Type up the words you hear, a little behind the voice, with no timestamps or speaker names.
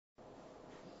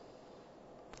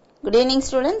Good evening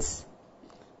students.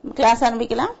 Class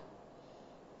ஆரம்பிக்கலாம்.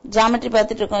 Geometry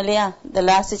பார்த்துட்டு இருக்கோம் இல்லையா? The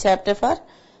last chapter for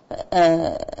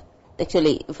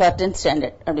actually for 10th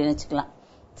standard அப்படின்னு வச்சுக்கலாம்.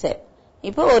 சரி.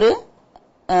 இப்போ ஒரு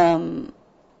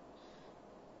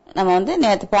நம்ம வந்து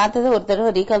நேத்து பார்த்ததை ஒரு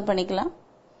தடவை ரீகால் பண்ணிக்கலாம்.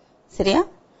 சரியா?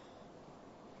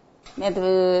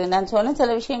 நேத்து நான் சொன்ன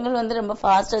சில விஷயங்கள் வந்து ரொம்ப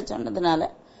ஃபாஸ்டா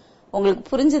சொன்னதுனால உங்களுக்கு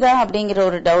புரிஞ்சுதா அப்படிங்கிற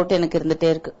ஒரு டவுட் எனக்கு இருந்துட்டே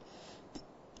இருக்கு.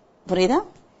 புரியுதா?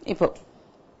 இப்போ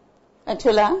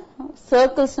ஆக்சுவலா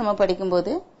சர்க்கிள்ஸ் நம்ம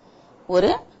படிக்கும்போது ஒரு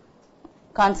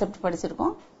கான்செப்ட்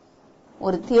படிச்சிருக்கோம்,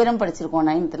 ஒரு தியரம் படிச்சிருக்கோம்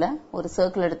 9th. ஒரு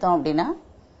சர்க்கிள் எடுத்தோம் அப்படின்னா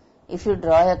if you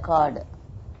draw a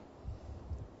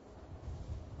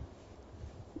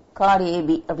card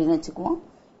AB அப்படின்னு வச்சுக்குவோம்.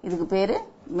 இதுக்கு பேரு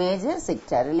மேஜர்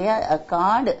செக்டார் இல்லையா?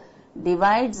 Card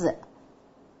divides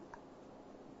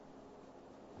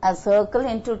a circle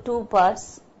into two parts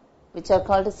which are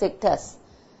called sectors.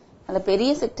 அந்த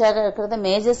பெரிய செக்டாரா இருக்கிறத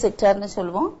மேஜர் செக்டார்னு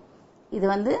சொல்லுவோம், இது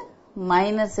வந்து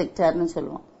மைனர் செக்டார்னு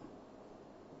சொல்லுவோம்.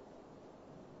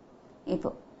 இப்போ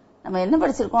நம்ம என்ன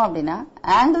படிச்சிருக்கோம் அப்படின்னா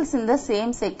angles in the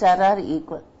same sector are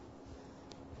equal.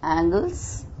 Angles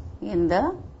in the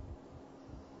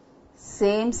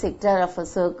same sector of a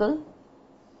circle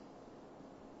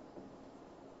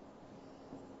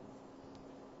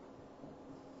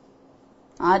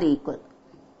are equal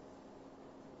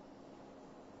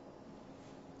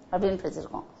அப்படின்னு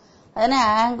படிச்சிருக்கோம். அதனால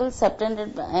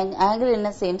angle in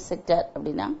the same sector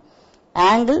அப்படின்னா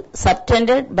angle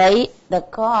subtended by the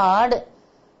chord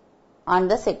on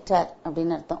the sector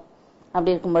அப்படின்னு அர்த்தம்.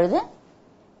 அப்படி இருக்கும் பொழுது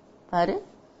பாரு,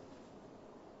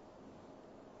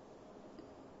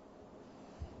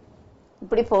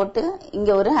 இப்படி போட்டு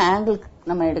இங்க ஒரு ஆங்கிள்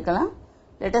நம்ம எடுக்கலாம்.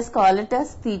 let us call it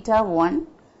as theta 1,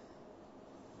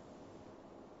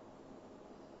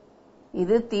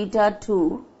 இது theta 2.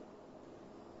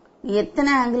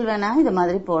 எத்தனை ஆங்கிள் வேணா இது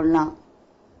மாதிரி போடலாம்.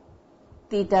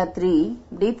 theta 3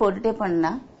 இப்படி போட்டுட்டே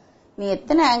பண்ணா நீ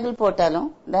எத்தனை ஆங்கிள் போட்டாலும்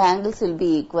the angles will be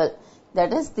equal.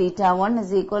 That is theta 1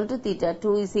 is equal to theta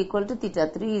 2 is equal to theta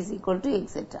 3 is equal to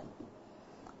etc.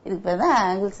 இதுக்கு பேர் தான்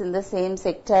angles in the same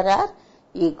sector are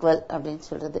equal அப்படின்னு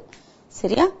சொல்றது.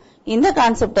 சரியா? இந்த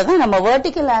கான்செப்ட தான் நம்ம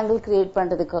vertical angle கிரியேட்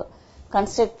பண்றதுக்கு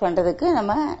கன்ஸ்ட்ரக்ட் பண்றதுக்கு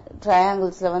நம்ம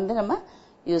ட்ரையாங்கிள்ஸ்ல வந்து நம்ம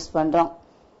யூஸ் பண்றோம்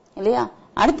இல்லையா?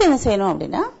 அடுத்து என்ன செய்யணும்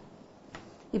அப்படின்னா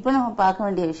இப்போ நம்ம பார்க்க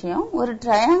வேண்டிய விஷயம், ஒரு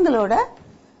ட்ரையாங்கிளோட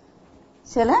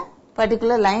சில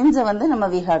பர்டிகுலர் லைன்ஸை வந்து நம்ம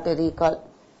we have to recall.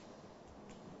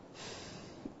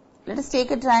 Let us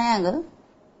take a triangle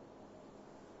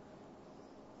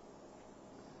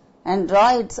and draw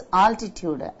its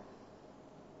altitude.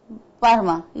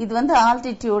 பாருமா, இது வந்து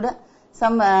altitude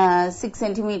some 6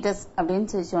 centimeters அப்படின்னு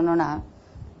சொல்லி சொன்னோம்னா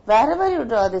wherever you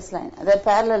draw this line, அதாவது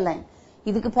parallel line,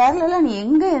 இதுக்கு parallel நீ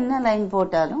எங்க என்ன லைன்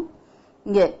போட்டாலும்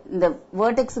இங்க இந்த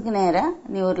vertexக்கு நேரா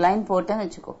நீ ஒரு லைன் போட்டேன்னு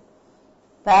வச்சுக்கோ,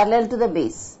 parallel to the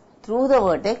base through the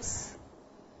vertex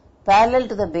parallel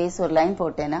to the base ஒரு லைன்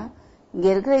போட்டேன்னா இங்க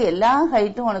இருக்கிற எல்லா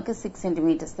ஹைட்டும் உனக்கு 6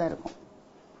 centimeters தான் இருக்கும்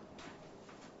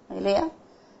இல்லையா?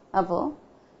 அப்போ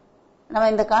நம்ம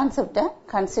இந்த கான்செப்ட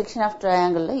கன்ஸ்ட்ரக்ஷன் ஆஃப்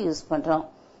ட்ரையாங்கிள்ல யூஸ் பண்றோம்.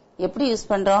 எப்படி யூஸ்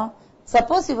பண்றோம்?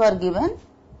 Suppose you are given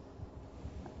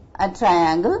a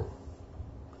triangle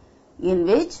in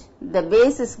which the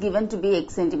base is given to be x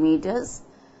centimeters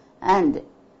and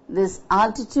this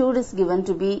altitude is given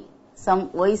to be some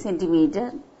y centimeter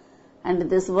and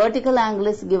this vertical angle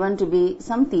is given to be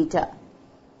some theta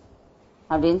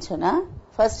அப்படின்னு சொன்னா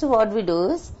first what we do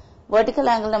is vertical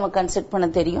angle நம்ம construct பண்ண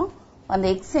தெரியும். அந்த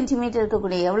x centimetre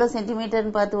இருக்கக்கூடிய எவ்வளவு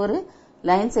சென்டிமீட்டர்னு பார்த்து ஒரு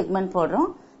லைன் செக்மெண்ட் போடுறோம்.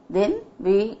 then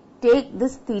we take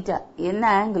this theta, என்ன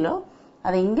ஆங்கிளோ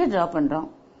அதை இங்கே டிரா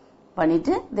பண்றோம்.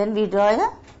 பண்ணிட்டு then we draw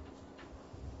a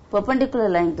perpendicular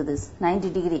line to this 90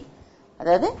 degree.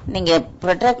 அதாவது நீங்க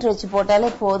protractor வச்சு போட்டாலே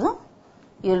போதும்,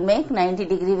 you will make 90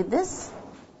 degree with this.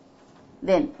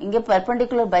 then இங்க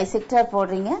perpendicular bisector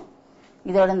போடுறீங்க.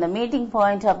 இதோட இந்த meeting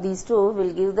point of these two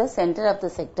will give the center of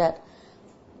the sector.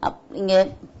 இங்க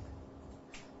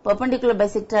perpendicular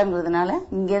bisectorங்கிறதுனால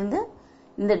இங்க இருந்து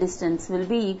இந்த distance will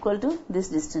be equal to this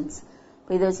distance.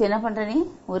 இப்போ இதை வச்சு என்ன பண்ற, நீ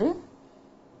ஒரு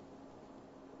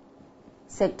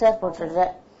செக்டார் போட்டுடுற.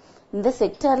 இந்த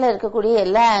செக்டார்ல இருக்கக்கூடிய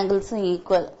எல்லா ஆங்கிள்ஸும்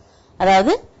ஈக்குவல்.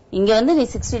 அதாவது இங்க வந்து நீ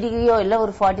 60 டிகிரியோ இல்ல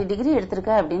ஒரு 40 டிகிரி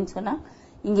எடுத்திருக்க அப்படின்னு சொன்னா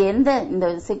இங்க இந்த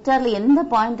செக்டார்ல எந்த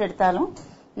பாயிண்ட் எடுத்தாலும்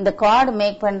இந்த கார்டு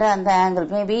மேக் பண்ற அந்த angle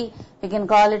maybe we can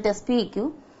call it as PQ.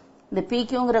 இந்த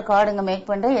PQங்கிற கார்டுங்க மேக்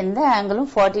பண்ற எந்த ஆங்கிளும்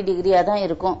 40 டிகிரியா தான்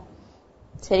இருக்கும்.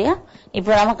 சரியா?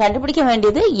 இப்போ நம்ம கண்டுபிடிக்க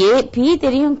வேண்டியது P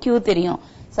தெரியும், Q தெரியும்.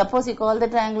 Suppose you call the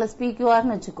triangle as PQR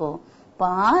னு வச்சுக்கோ, இப்போ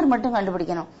R மட்டும்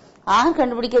கண்டுபிடிக்கணும். R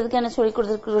கண்டுபிடிக்கிறதுக்கு என்ன சொல்லி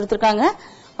கொடுத்திருக்காங்க?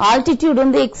 ஆல்டிடியூட்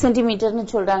வந்து x சென்டிமீட்டர்னு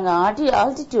சொல்றாங்க.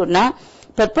 ஆல்டிடியூட்னா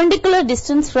perpendicular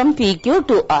distance from PQ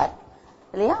to R.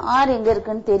 இல்லையா? R எங்க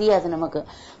இருக்குன்னு தெரியாது நமக்கு.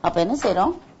 அப்ப என்ன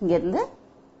செய்றோம்? இங்க இருந்து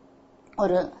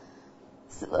ஒரு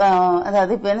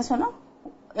அதாவது இப்ப என்ன சொன்னோம்?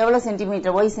 எவ்வளவு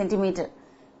சென்டிமீட்டர், y சென்டிமீட்டர்,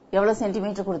 எவ்வளவு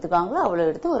சென்டிமீட்டர் கொடுத்துக்காங்களோ அவ்வளவு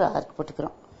எடுத்து ஒரு ஆர்க்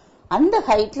போட்டுக்கிறோம். அந்த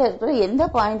ஹைட்ல இருக்கிற எந்த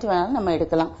பாயிண்ட் வேணாலும் நம்ம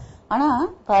எடுக்கலாம். ஆனா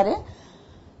பாரு,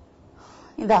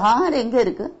 இந்த R எங்க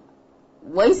இருக்கு?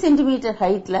 y சென்டிமீட்டர்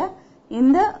ஹைட்ல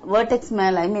இந்த வெர்டெக்ஸ்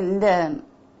மேல, ஐ மீன் இந்த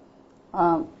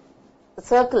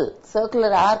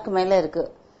சர்க்குலர் ஆர்க் மேல இருக்கு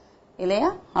இல்லையா?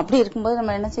 அப்படி இருக்கும்போது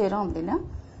நம்ம என்ன செய்யறோம் அப்படின்னா,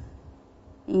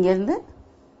 இங்க இருந்து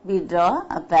we draw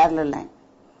a parallel line.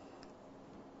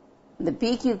 இந்த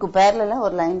PQக்கு parallel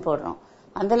ஒரு லைன் போடுறோம்.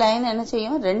 அந்த லைன் என்ன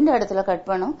செய்யும்? ரெண்டு இடத்துல கட்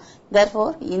பண்ணும்.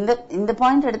 therefore இந்த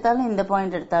பாயிண்ட் எடுத்தாலும் இந்த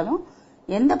பாயிண்ட் எடுத்தாலும்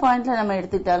எந்த பாயிண்ட்ல நம்ம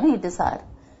எடுத்துக்கிட்டாலும் it is R.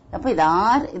 அப்ப இது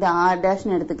R, இது R dash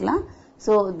னு எடுத்துக்கலாம்.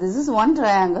 so this is one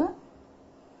triangle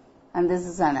and this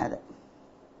is another.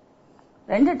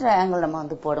 ரெண்டு ட்ரையாங்கிள் நம்ம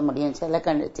வந்து போட முடியும் சில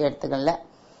எடுத்துக்கல.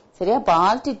 சரியா? அப்ப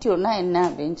ஆல்டிடியூட்னா என்ன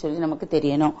அப்படின்னு சொல்லி நமக்கு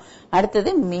தெரியணும். அடுத்தது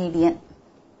மீடியன்.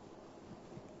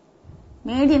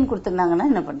 மீடியன் கொடுத்திருந்தாங்கன்னா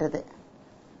என்ன பண்றது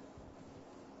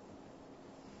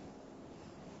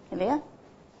இல்லையா?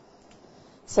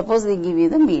 Suppose we give you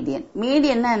the median.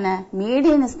 Median என்ன?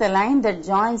 Median is the line that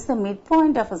joins the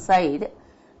midpoint of a side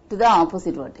to the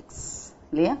opposite vertex.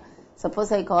 இல்லையா?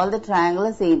 Suppose I call the triangle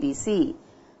as ABC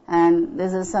and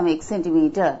this is some x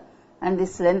centimeter and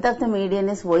this length of the median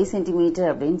is y centimeter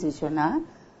அப்படின்னு சொன்னா,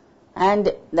 and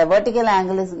the vertical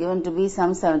angle is given to be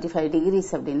some 75 degrees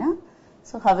அப்படின்னா,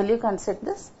 so how will you construct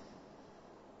this?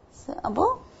 So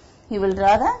above you will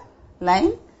draw the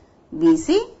line BC.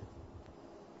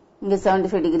 இங்க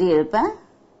 75 degree எடுப்பேன்.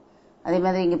 அதே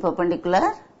மாதிரி இங்க perpendicular,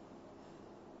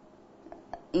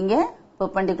 இங்க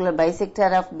perpendicular bisector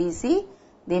of BC,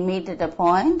 they meet at a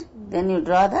point, then you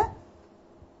draw the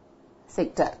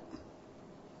sector.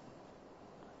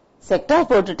 Sector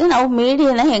போட்டுட்டு நான்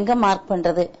மீடியனை எங்க mark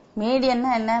பண்றது? மீடியன்னா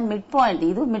என்ன? Mid point.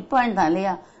 இது மிட் பாயிண்ட் தான்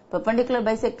இல்லையா? பெர்பெண்டிகுலர்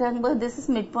பைசெக்டார் போது this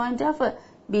is mid point of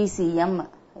BCM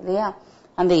இல்லையா?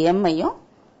 அந்த எம்ஐயும்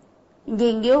இங்க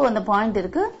எங்கேயோ அந்த பாயிண்ட்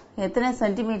இருக்கு, எத்தனை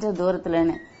சென்டிமீட்டர்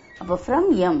தூரத்துலன்னு. அப்ப from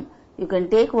M you can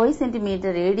take y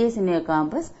centimeter radius in your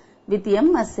compass, with M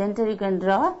as center you can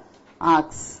draw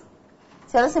arcs.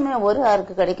 சில சமயம் ஒரு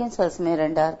ஆர்க் கிடைக்கும், சில சமயம்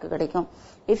ரெண்டு ஆர்க் கிடைக்கும்.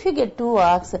 if you get two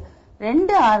arcs,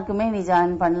 ரெண்டு ஆர்க்குமே நீ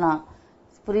ஜாயின் பண்ணலாம்.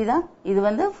 புரியுதா? இது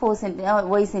வந்து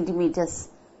 4 y சென்டிமீட்டர்ஸ்.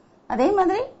 அதே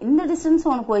மாதிரி இந்த டிஸ்டன்ஸ்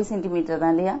உனக்கு y சென்டிமீட்டர்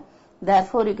தான் இல்லையா?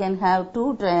 therefore you can have two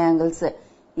triangles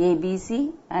ABC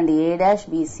and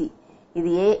A'BC. இது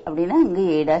A அப்படின்னா இங்க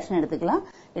A' எடுத்துக்கலாம்.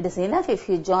 it is enough if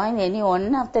you join any one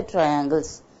of the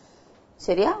triangles.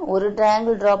 சரியா? ஒரு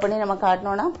ட்ரையாங்கிள் டிரா பண்ணி நம்ம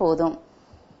காட்டணும்னா போதும்.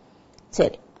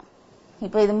 சரி,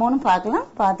 இப்போ இது மூணு பார்க்கலாம்.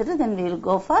 பார்த்துட்டு then we will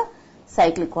go for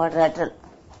cyclic quadrilateral.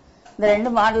 இந்த ரெண்டு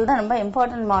மாடல் தான் ரொம்ப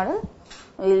important model.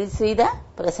 we will see the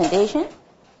presentation.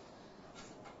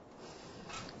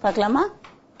 பார்க்கலாமா?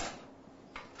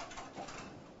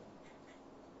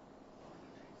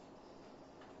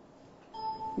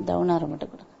 டவுன் ஆர மட்டும்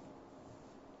கொடுங்க.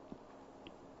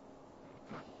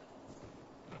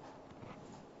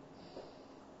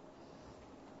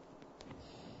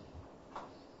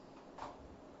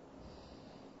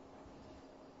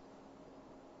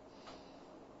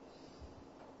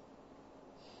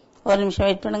 ஒரு நிமிஷம்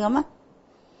வெயிட் பண்ணுங்கம்மா.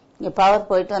 இங்க பவர்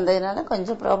போயிட்டு வந்ததுனால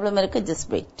கொஞ்சம் ப்ராப்ளம் இருக்கு. Just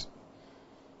wait.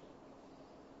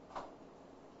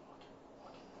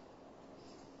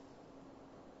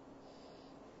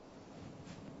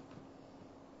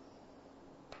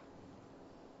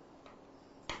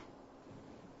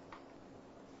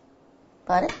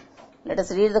 பாரு, let us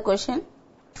read the question.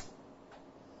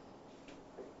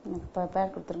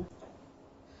 பேர் கொடுத்துருங்க.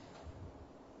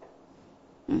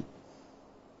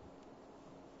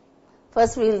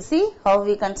 First we will see how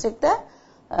we construct the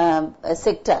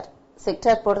sector.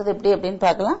 Sector போடுறது எப்படி அப்படின்னு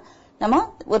பார்க்கலாம். நம்ம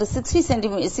ஒரு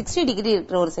 60 டிகிரி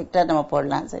இருக்கிற ஒரு செக்டார் நம்ம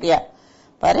போடலாம். சரியா?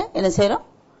 பாரு என்ன செய்றோம்?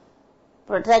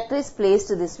 Protractor is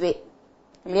placed this way.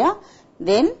 இல்லையா?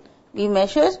 Then we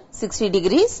measure 60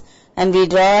 degrees and we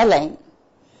draw a line.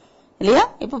 இல்லையா?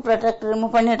 இப்போ protractor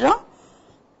remove பண்ணிடுறோம்.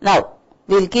 Now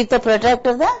we will keep the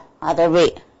protractor the other way.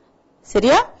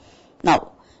 சரியா? Now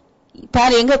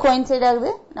பாரு எங்க கோயின்சைட்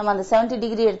ஆகுது? நம்ம அந்த 70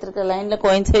 டிகிரி எடுத்திருக்கிற லைன்ல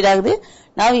கோயின்சைட் ஆகுது.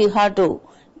 Now you have to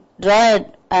draw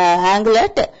an angle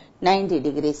at 90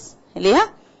 degrees. இல்லையா?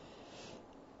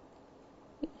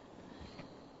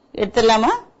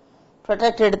 எடுத்துடலாமா?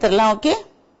 ப்ரொட்ராக்டர் எடுத்துடலாம். ஓகே,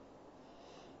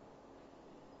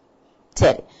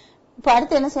 சரி. இப்ப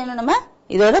அடுத்து என்ன செய்யணும்? நம்ம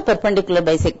இதோட பெர்பெண்டிகுலர்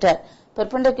பைசெக்டார்.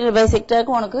 பெர்பெண்டிகுலர்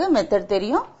பைசெக்டாருக்கு உனக்கு மெத்தட்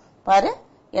தெரியும். பாரு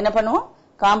என்ன பண்ணுவோம்?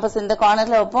 காம்பஸ் இந்த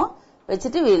கார்னர்ல வைப்போம்.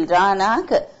 வச்சுட்டு we'll draw an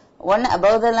arc, one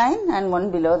above the line and one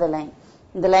below the line.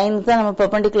 இந்த லைனுக்கு தான் நம்ம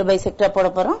perpendicular bisector போட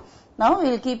போறோம். Now we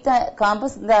will keep the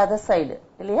compass in the other side.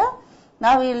 இல்லையா?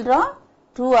 Now we will draw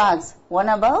two arcs, one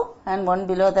above and one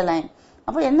below the line.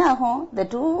 அப்போ என்ன ஆகும்? The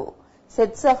two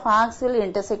sets of arcs will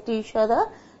intersect each other.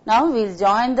 Now we will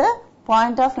join the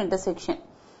point of intersection.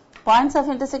 Points of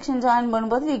intersection join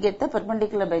பண்ணும்போது we get the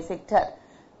perpendicular bisector.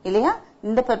 இல்லையா?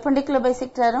 இந்த perpendicular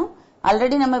bisectorம்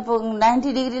already நம்ம இப்போ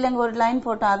 90 டிகிரில அங்க ஒரு லைன்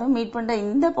போட்டோம். அதுவும் மீட் பண்ற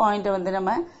இந்த பாயிண்ட் வந்து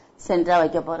நம்ம சென்டரா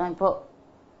வைக்க போறோம். இப்போ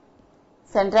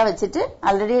சென்டரா வச்சுட்டு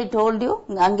ஆல்ரெடி ஐ டோல்ட் யூ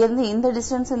அங்கிருந்து இந்த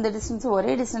டிஸ்டன்ஸ்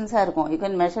ஒரே டிஸ்டன்ஸா இருக்கும். You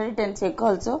can measure it and check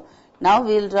also. Now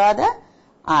we will draw the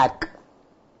arc.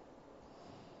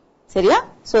 சரியா?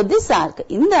 சோ திஸ் ஆர்க்,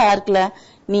 இந்த ஆர்க்ல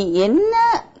நீ என்ன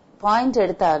பாயிண்ட்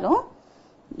எடுத்தாலும்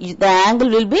the angle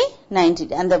will be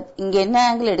 90. அந்த இங்க என்ன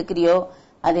ஆங்கிள் எடுக்கிறியோ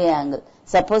அதே ஆங்கிள்.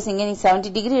 சப்போஸ் இங்க நீ 70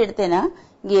 டிகிரி எடுத்தேனா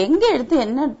இங்க எங்க எடுத்து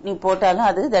என்ன நீ போட்டாலும்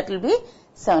அது that will be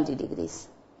 70 degrees.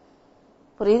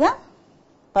 புரியுதா?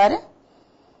 பாரு.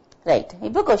 ரைட்.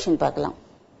 இப்போ क्वेश्चन பார்க்கலாம்.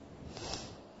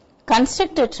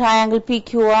 Construct a triangle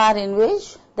PQR in which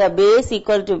the base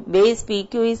equal to base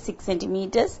PQ is 6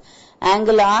 centimeters,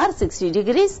 angle R 60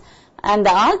 degrees and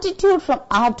the altitude from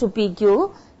R to PQ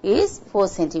is 4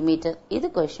 centimeter. இது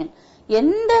question.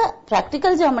 எந்த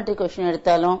practical geometry question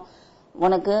எடுத்தாலும்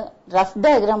உனக்கு rough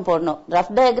diagram போடணும்.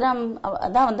 Rough diagram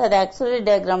அதான் வந்து அது actually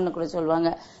டயக்ராம்னு கூட சொல்லுவாங்க.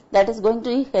 That is going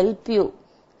to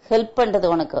help பண்றது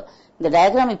உனக்கு. இந்த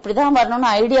டயக்ராம் இப்படிதான் வரணும்னு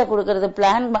ஐடியா கொடுக்கறது.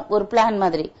 பிளான், ஒரு பிளான்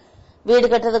மாதிரி. வீடு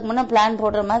கட்டுறதுக்கு முன்ன பிளான்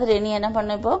போடுற மாதிரி நீ என்ன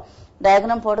பண்ண, இப்போ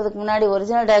டயக்ராம் போடுறதுக்கு முன்னாடி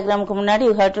ஒரிஜினல் டயக்ராமுக்கு முன்னாடி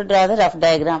you have to draw the rough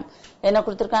diagram. என்ன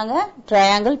கொடுத்திருக்காங்க?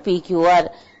 Triangle PQR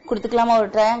கொடுத்துக்கலாமா? ஒரு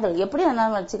ட்ரையாங்கிள் எப்படி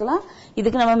வேணாலும் வச்சுக்கலாம்.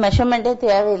 இதுக்கு நம்ம மெஷர்மெண்டே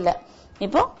தேவையில்லை.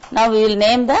 இப்போ now we will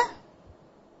name the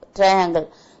triangle.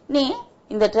 நீ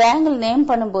இந்த ட்ரையாங்கிள் நேம்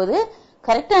பண்ணும்போது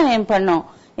கரெக்டா நேம் பண்ணும்.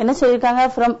 என்ன சொல்லிருக்காங்க?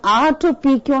 from R to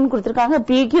PQ ன்னு கொடுத்திருக்காங்க.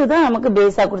 PQ தான் நமக்கு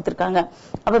பேஸா கொடுத்திருக்காங்க.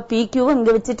 அப்ப PQ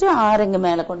இங்க வச்சுட்டு R இங்க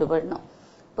மேல கொண்டு போயிடணும்.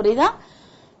 புரியுதா?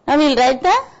 now we will write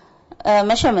the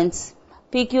measurements.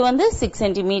 PQ வந்து 6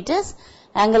 centimeters,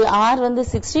 angle R வந்து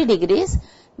 60 degrees,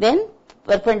 then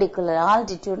perpendicular,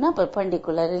 altitude na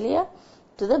perpendicular இல்லையா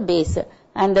to the base,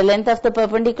 and the length of the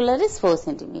perpendicular is 4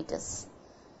 centimeters.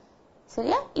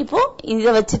 சரியா? இப்போ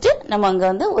இத வச்சிட்டு நம்ம அங்க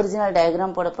வந்து ஒரிஜினல்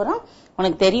டயக்ராம் போட போறோம்.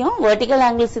 உனக்கு தெரியும் வெர்டிகல்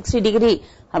ஆங்கிள் 60 டிகிரி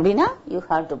அப்படினா you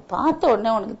have to பார்த்த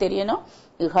உடனே உனக்கு தெரியணும்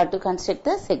you have to construct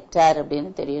the sector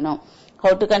அப்படினு தெரியணும்.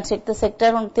 How to construct the sector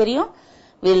உனக்கு தெரியும்.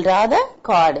 We'll draw the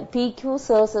chord. PQ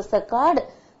serves as the chord.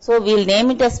 So we'll name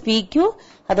it as PQ.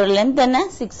 அதோட லெந்த் என்ன?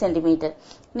 6 cm.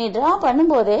 நீ டிரா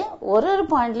பண்ணும்போதே ஒரு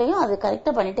பாயிண்ட்லயும் அது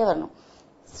கரெக்ட்டா பண்ணிட்டே வரணும்.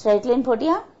 ஸ்ட்ரைட் லைன்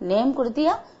போட்டியா, நேம்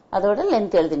கொடுத்தியா, அதோட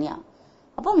லெந்த் எழுதினியா,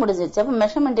 அப்ப முடிஞ்சிருச்சு. அப்ப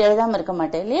மெஷர்மெண்ட் எழுதாம இருக்க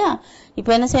மாட்டேன் இல்லையா?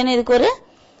 இப்போ என்ன செய்யணும்? இதுக்கு ஒரு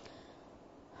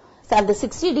அந்த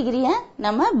 60 டிகிரிய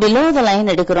நம்ம below the line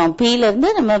எடுக்கிறோம். P ல இருந்து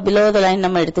நம்ம below the line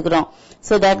நம்ம எடுத்துக்கிறோம்.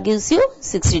 So that gives you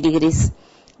 60 degrees.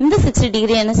 இந்த 60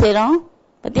 டிகிரி என்ன செய்றோம்?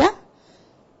 பாத்தியா?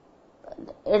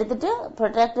 எடுத்துட்டு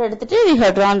protractor எடுத்துட்டு we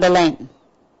have drawn the line.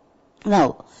 Now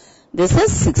this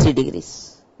is 60 degrees.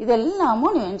 இதெல்லாம்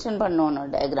நீ மென்ஷன் பண்ணனும்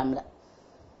டயகிராம்ல.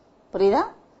 புரியுதா?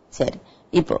 சரி.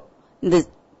 இப்போ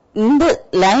இந்த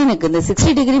லைனுக்கு இந்த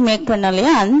 60 டிகிரி மேக்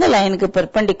பண்ணலையா, அந்த லைனுக்கு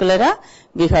பெர்பெண்டிகுலரா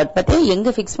we have பத்தி எங்க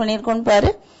ஃபிக்ஸ் பண்ணிருக்கோம்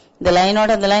பாரு. இந்த லைனோட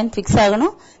அந்த லைன் ஃபிக்ஸ்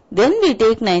ஆகணும். then we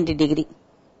take 90 degree.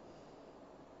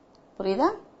 புரியுதா?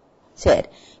 சரி.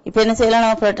 இப்போ என்ன செய்யலாம்?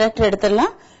 நம்ம protractor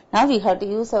எடுத்துடலாம். Now we have to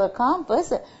use our compass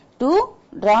to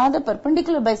draw the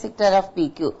perpendicular bisector of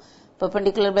PQ.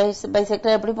 perpendicular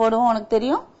bisector எப்படி போடுவோம் உனக்கு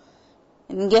தெரியும்.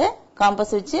 இங்க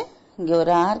காம்பஸ் வச்சு இங்க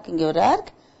ஒரு ஆர்க், இங்க ஒரு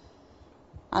ஆர்க்,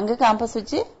 அங்க காம்பஸ்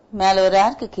வச்சு மேல ஒரு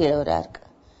ஆர்க், கீழே ஒரு ஆர்க்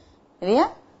இல்லையா?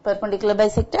 perpendicular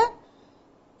bisector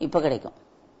இப்ப கிடைக்கும்.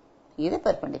 இது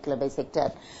perpendicular bisector.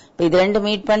 இப்போ இது ரெண்டு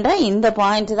மீட் பண்ற இந்த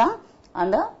பாயிண்ட் தான்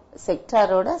அந்த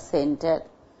செக்டாரோட சென்டர்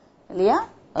இல்லையா?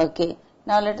 Okay.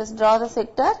 now let us draw the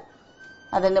sector.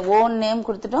 அதோட ஓன் நேம்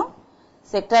கொடுத்துட்டோம்.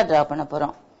 செக்டார் டிரா பண்ண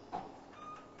போறோம்.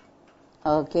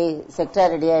 ஓகே,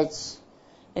 செக்டார் ரெடி ஆயிடுச்சு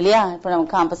இல்லையா? இப்போ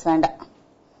நமக்கு காம்பஸ் வேண்டாம்.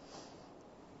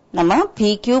 நம்ம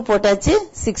PQ போட்டாச்சு,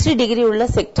 60 டிகிரி உள்ள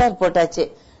செக்டார் போட்டாச்சு.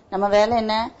 நம்ம வேலை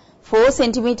என்ன? 4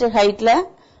 சென்டிமீட்டர் ஹைட்ல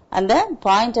அந்த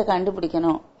பாயிண்ட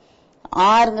கண்டுபிடிக்கணும்.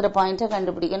 ஆர்ங்கிற பாயிண்ட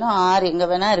கண்டுபிடிக்கணும். ஆர் எங்க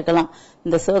வேணா இருக்கலாம்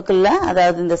இந்த சர்க்கிள்ல,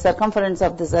 அதாவது இந்த சர்க்கம்ஃபரன்ஸ்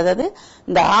ஆஃப் திஸ், அதாவது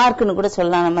இந்த ஆர்க்னு கூட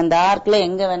சொல்லலாம். நம்ம இந்த ஆர்க்ல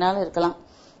எங்க வேணாலும் இருக்கலாம்.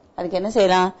 அதுக்கு என்ன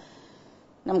செய்யலாம்?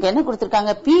 நமக்கு என்ன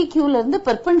கொடுத்திருக்காங்க? PQல இருந்து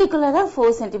பெர்பெண்டிகுலரா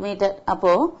 4 சென்டிமீட்டர்.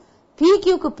 அப்போ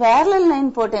PQக்கு parallel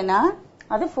லைன் போட்டேன்னா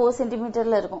அது 4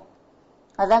 சென்டிமீட்டர்ல இருக்கும்.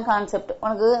 அதான் கான்செப்ட்.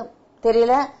 உனக்கு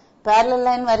தெரியல parallel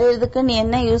லைன் வரையிறதுக்கு நீ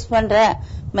என்ன யூஸ் பண்ற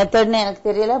மெத்தட்னு எனக்கு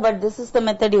தெரியல. But this is the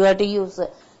method you have to use.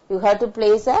 You have to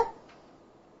place a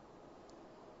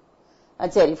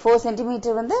சரி 4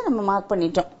 சென்டிமீட்டர் வந்து நம்ம மார்க்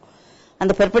பண்ணிட்டோம்.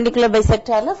 அந்த perpendicular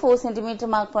bisectorல 4 cm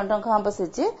மார்க் பண்றோம் காம்பஸ்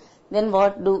வச்சு. then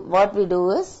what we do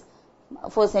is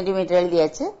 4 cm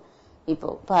எழுதியாச்சு. இப்போ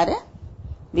பாரு,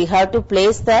 we have to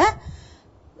place the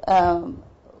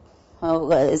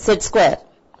set square.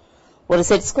 ஒரு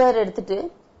set square எடுத்துட்டு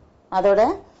அதோட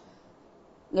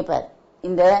இங்க பாரு,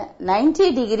 இந்த 90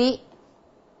 டிகிரி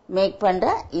மேக் பண்ற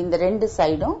இந்த ரெண்டு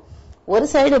சைடும், ஒரு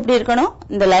சைடு எப்படி இருக்கணும்,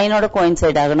 இந்த லைனோட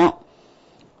கோயின்சைட் ஆகணும்,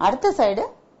 அடுத்த சைடு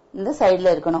இந்த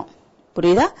சைடுல இருக்கணும்.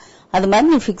 புரியுதா? அது மாதிரி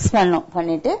நீ ஃபிக்ஸ் பண்ணணும்.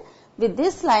 பண்ணிட்டு with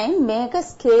this line make a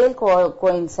scale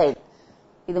coincide.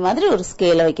 இது மாதிரி ஒரு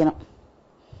ஸ்கேல வைக்கணும்.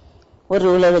 ஒரு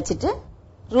ரூலர் வச்சுட்டு,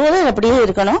 ரூலர் அப்படியே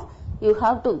இருக்கணும். you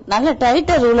have to நல்ல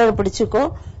டைட்டா ரூலர் பிடிச்சுக்கோ.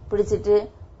 பிடிச்சிட்டு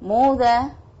move the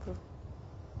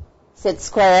set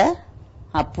square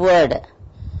upward.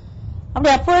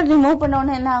 அப்படி upward நீ மூவ் பண்ண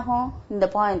உடனே என்ன ஆகும், இந்த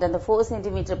பாயிண்ட், அந்த 4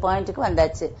 cm பாயிண்ட்டுக்கு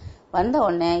வந்தாச்சு. வந்த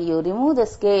உடனே you remove the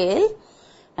scale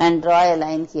and draw a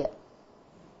line here.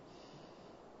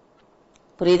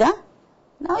 புரியுதா?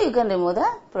 now you can remove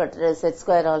the set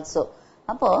square also.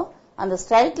 அப்போ அந்த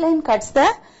straight line cuts the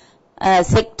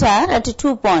sector at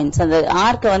 2 points. அந்த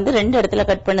ஆர்க்க வந்து ரெண்டு இடத்துல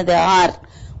கட் பண்ணுது. ஆர்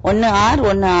ஒன்னு ஆர்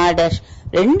ஒன்னு ஆர் டேஷ்,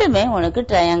 ரெண்டுமே உனக்கு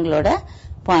ட்ரையாங்கிளோட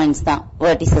பாயிண்ட்ஸ் தான்,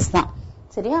 வெர்டிசஸ் தான்.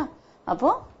 சரியா? அப்போ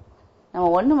நம்ம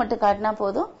ஒன்னு மட்டும் காட்டினா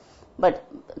போதும். பட்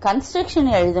கன்ஸ்ட்ரக்ஷன்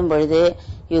எழுதும் பொழுது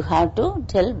you have to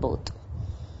tell both.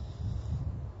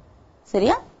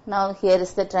 சரியா? now here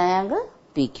is the triangle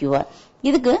PQR.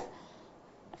 இதுக்கு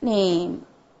நீ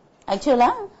ஆக்சுவலா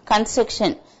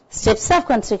கன்ஸ்ட்ரக்ஷன் ஸ்டெப்ஸ் ஆஃப்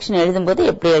கன்ஸ்ட்ரக்ஷன் எழுதும் போது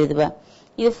எப்படி எழுதுவ,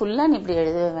 இது ஃபுல்லா நீ இப்படி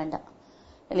எழுதவே வேண்டாம்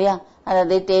இல்லையா?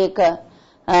 அதாவது take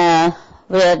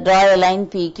draw a line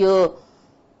PQ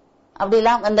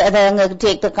அப்படிலாம் வந்து அங்க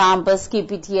take the compass,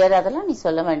 keep it here, அதெல்லாம் நீ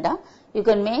சொல்ல வேண்டாம். You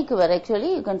can make your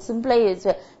actually you can சிம்பிளை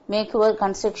make your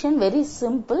construction very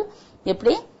simple.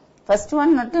 எப்படி ஃபர்ஸ்ட்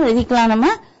ஒன் மட்டும் எழுதிக்கலாம் நம்ம.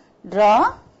 draw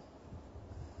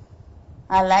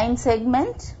a line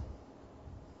segment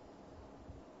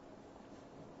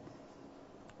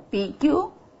PQ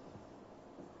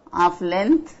of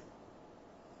length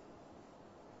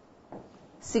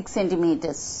 6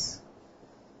 centimeters.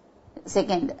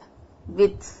 Second,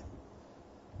 with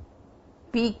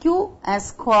PQ as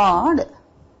chord,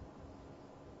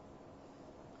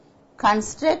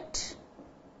 construct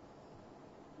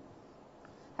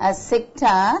a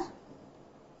sector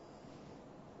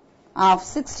of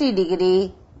 60 degree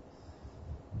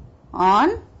on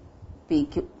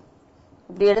PQ.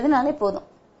 இப்படி எழுதினாலே போதும்.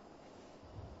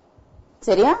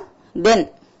 சரியா? then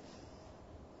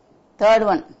third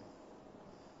one,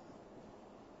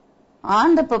 on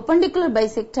the perpendicular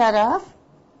bisector of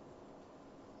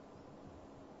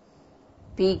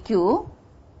PQ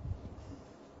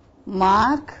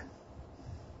mark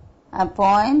a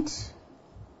point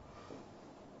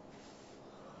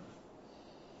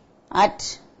at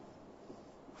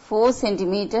 4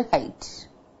 centimeter height.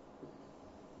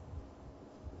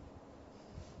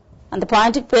 அந்த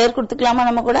பாயிண்ட்டுக்கு பேர் கொடுத்துக்கலாமா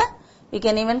நம்ம கூட? we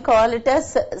can even call it as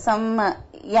some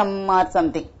m or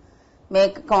something.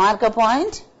 mark a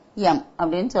point m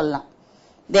அப்படின்னு சொல்லலாம்.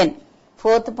 then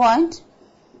fourth point,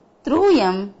 through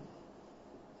m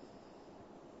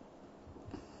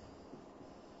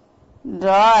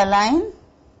draw a line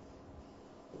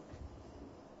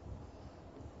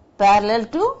parallel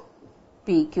to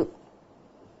PQ.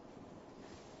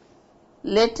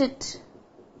 let it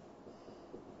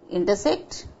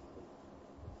intersect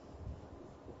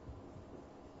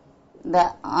the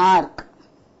arc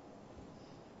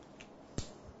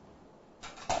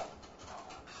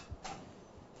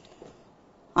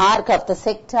of the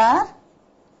sector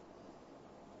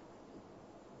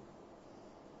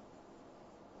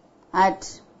at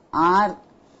R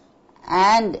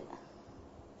and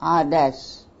R dash.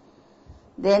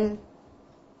 then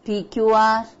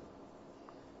PQR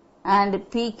and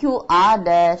PQR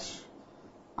dash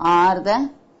are the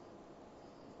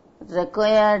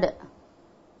required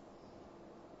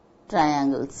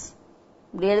triangles.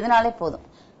 இப்படி எழுதினாலே போதும்.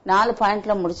 4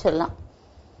 பாயிண்ட்ல முடிச்சிடலாம்.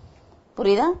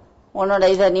 புரியுதா? உன்னோட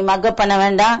இதை நீ mug up பண்ண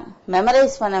வேண்டாம்,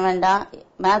 மெமரைஸ் பண்ண வேண்டாம்.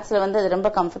 மேத்ஸ்ல வந்து அது ரொம்ப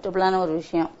கம்ஃபர்டபுளான ஒரு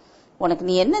விஷயம். உனக்கு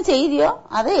நீ என்ன செய்தியோ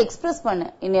அதை எக்ஸ்பிரஸ் பண்ணு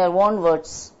இன் யுவர் ஓன்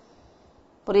வேர்ட்ஸ்.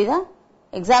 புரியுதா?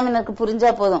 எக்ஸாமினருக்கு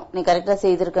புரிஞ்சா போதும் நீ கரெக்டா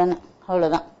செய்திருக்கன்னு,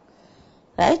 அவ்வளவுதான்.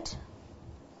 ரைட்?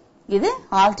 இது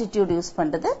ஆல்டிடியூட் யூஸ்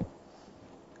பண்றது.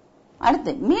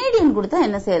 அடுத்து மீடியன் கொடுத்தா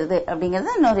என்ன செய்யறது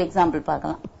அப்படிங்கறத இன்னொரு எக்ஸாம்பிள்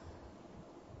பார்க்கலாம்.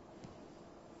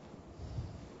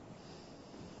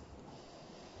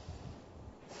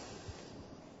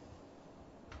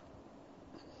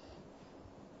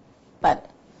 பாரு,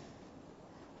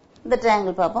 இந்த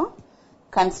ட்ரையாங்கிள் பார்ப்போம்.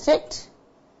 construct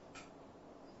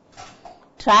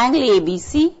triangle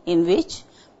ABC in which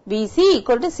BC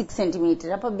equal to 6 centimeter.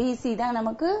 அப்ப BC தான்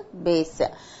நமக்கு base.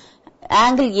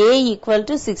 Angle A equal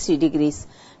to 60 degrees.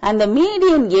 And the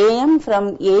median AM from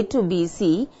A to BC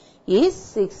is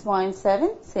 6.7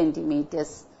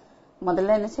 centimeters.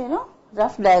 முதல்ல என்ன செய்யணும்?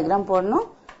 Rough diagram போடணும்.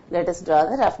 Let us draw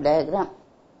the rough diagram.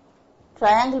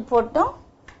 Triangle போட்டோம்.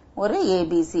 ஒரு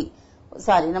ABC.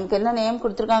 Sorry, நமக்கு என்ன நேம்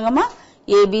கொடுத்திருக்காங்கம்மா?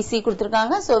 ABC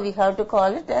கொடுத்திருக்காங்க. So we have to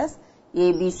call it as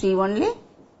ABC only.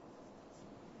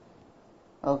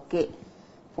 Okay.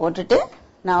 போட்டுட்டு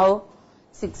now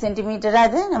 6 centimeter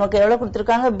அது நமக்கு எவ்வளவு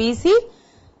கொடுத்திருக்காங்க? BC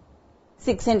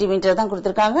 6 centimeter தான்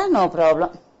கொடுத்திருக்காங்க. No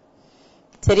problem.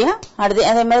 சரியா? அடுத்து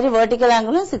அதே மாதிரி vertical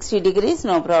angle 60 degrees.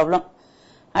 No problem.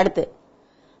 அடுத்து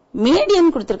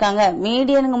மீடியன் கொடுத்திருக்காங்க.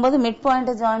 மீடியன்ங்கும்போது மிட்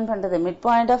பாயிண்ட் ஜாயின் பண்றது. Mid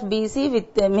point of BC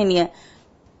with மீனியன்.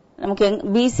 நமக்கு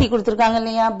BC கொடுத்திருக்காங்க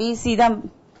இல்லையா? BC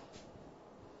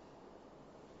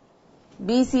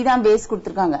தான் பேஸ்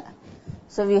கொடுத்திருக்காங்க.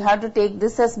 So we have to take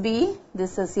this as B,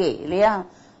 this as A இல்லையா?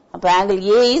 அப்ப angle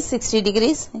A is 60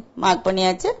 degrees mark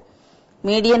பண்ணியாச்சு.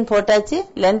 மீடியன் போட்டாச்சு.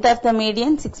 length of the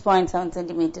median 6.7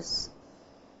 centimeters.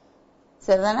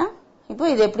 சரிதானா? இப்போ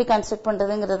இது எப்படி கன்ஸ்ட்ரக்ட்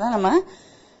பண்றதுங்கிறத நம்ம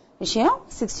விஷயம்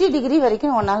 60 டிகிரி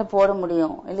வரைக்கும் ஒன்னால போட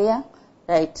முடியும் இல்லையா?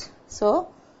 Right. So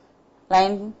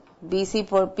line BC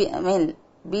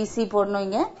BC போடணும்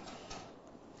இங்க.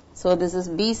 So this is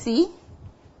BC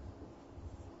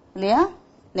இல்லையா?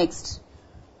 நெக்ஸ்ட்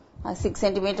 6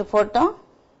 centimeter போட்டோம்.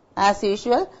 as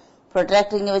usual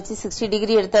protractor இங்க வச்சு 60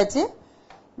 டிகிரி எடுத்தாச்சு.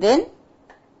 then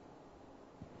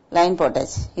லைன்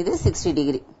போட்டாச்சு. இது 60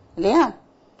 டிகிரி இல்லையா?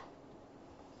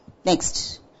 நெக்ஸ்ட்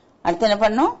அடுத்து என்ன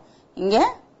பண்ணோம்? இங்க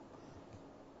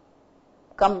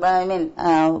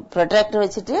protractor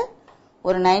வச்சுட்டு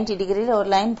ஒரு 90 டிகிரில ஒரு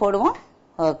லைன் போடுவோம்.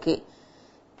 ஓகே.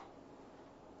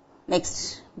 நெக்ஸ்ட்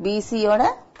BC யோட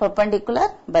perpendicular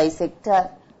bisector.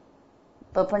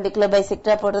 perpendicular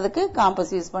bisector போடுறதுக்கு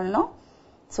காம்பஸ் யூஸ் பண்ணணும்.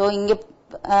 சோ இங்க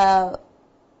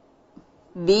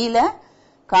B ல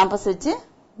காம்பஸ் வச்சு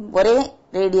ஒரே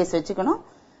ரேடியஸ் வச்சுக்கணும்.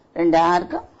 2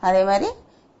 ஆர்க். அதே மாதிரி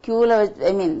Q ல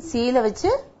C ல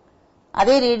வச்சு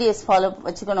அதே ரேடியஸ் ஃபாலோ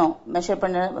வச்சுக்கணும்.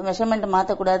 மெஷர்மெண்ட்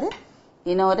மாத்த கூடாது.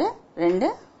 இன்னொரு 2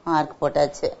 ஆர்க்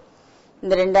போட்டாச்சு.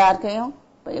 இந்த 2 ஆர்க்கையும்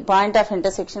பாயிண்ட் ஆஃப்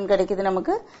இன்டர்செக்ஷன் கிடைக்குது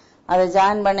நமக்கு. அதை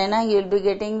join பண்ணேனா you will be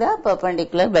getting the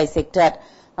perpendicular bisector.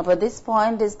 அப்ப this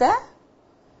point is the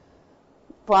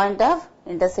point of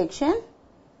intersection.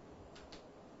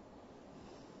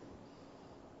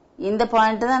 இந்த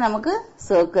பாயிண்ட் தான் நமக்கு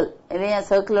சர்க்கிள் இல்லையா?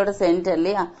 சர்க்கிளோட சென்டர்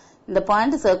இல்லையா? இந்த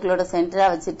பாயிண்ட் சர்க்கிளோட சென்டரா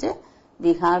வச்சுட்டு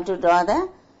we have to draw the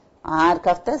arc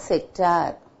of the sector.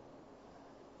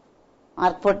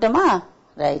 Arc போட்டோமா?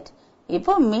 ரைட்.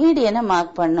 இப்போ மீடியனை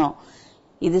மார்க் பண்ணோம்.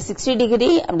 இது 60 டிகிரி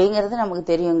அப்படிங்கிறது நமக்கு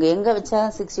தெரியும். எங்க வச்சா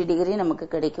 60 டிகிரி நமக்கு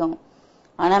கிடைக்கும்.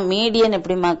 ஆனா மீடியன்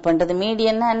எப்படி மார்க் பண்றது?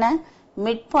 மீடியன்னா என்ன?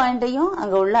 மிட் பாயிண்டையும்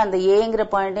அங்க உள்ள அந்த ஏங்கிற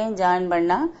பாயிண்டையும் ஜாயின்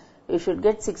பண்ணா you should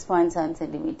get 6.7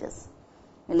 centimeters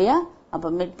இல்லையா? அப்ப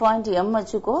மிட் பாயிண்ட் M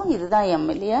வச்சுக்கோ. இதுதான் M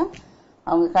இல்லையா?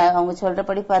 அவங்க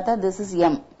சொல்றபடி பார்த்தா this is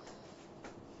M.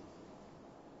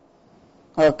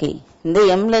 ஓகே. இந்த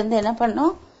M ல இருந்து என்ன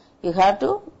பண்ணோம்? You have to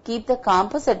keep the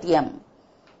compass at M.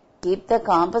 Keep the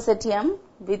compass at M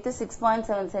with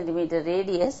 6.7 centimeter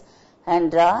radius and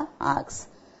draw arcs.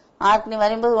 Arc நீ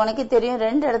வரும்போது உனக்கு தெரியும்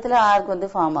 2 இடத்துல ஆர்க் வந்து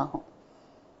ஃபார்ம் ஆகும்.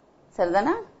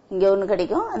 சரிதானா? இங்க ஒண்ணு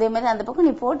கிடைக்கும். அதே மாதிரி அந்த பக்கம்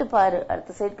நீ போட்டு பாரு.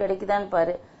 அடுத்த சைடு கிடைக்குதான்னு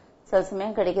பாரு. சில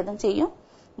சமயம் கிடைக்கதான் செய்யும்.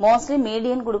 மோஸ்ட்லி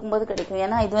மீடியன் கொடுக்கும்போது கிடைக்கும்.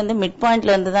 ஏன்னா இது வந்து மிட்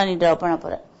பாயிண்ட்ல இருந்து தான் நீ டிரா பண்ண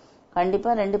போற.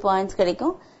 கண்டிப்பா 2 பாயிண்ட்ஸ்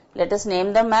கிடைக்கும். Let us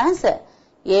name them as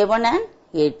A1 and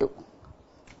A2.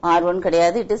 R1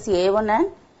 கிடையாது. It is A1 and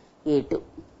A2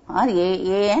 or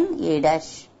A and A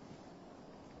dash.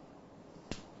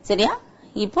 சரியா?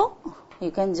 இப்போ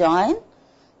you can join.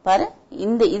 பாரு,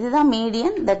 இதுதான்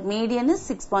median. That median is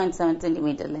 6.7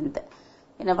 centimeter length.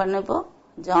 என்ன பண்ண இப்போ?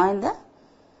 Join the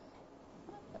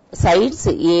sides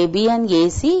AB and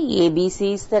AC. ABC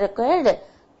is the required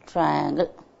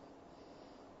triangle.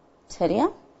 சரியா?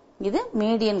 இது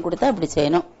மீடியன் கொடுத்தா அப்படி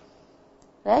செய்யணும்.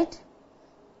 ரைட்.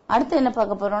 அடுத்து என்ன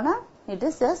பார்க்க போறோம்னா it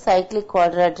is a cyclic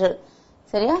quadrilateral.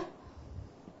 சரியா?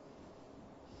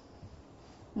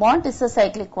 What is a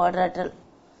cyclic quadrilateral?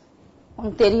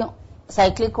 உங்களுக்கு தெரியும்.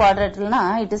 cyclic quadrilateralனா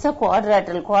it is a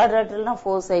quadrilateral. quadrilateralனா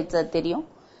 4 sides அது தெரியும்.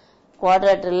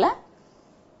 quadrilateralல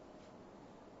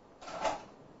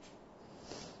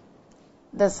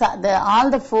all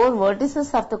the 4 vertices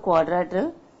of the quadrilateral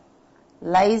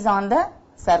lies on the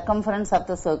circumference of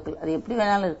the circle. அது எப்படி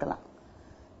வேணாலும் இருக்கலாம்.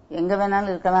 எங்க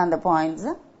வேணாலும் இருக்கலாம் அந்த points.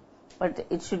 But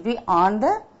it should be on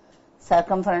the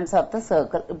circumference of the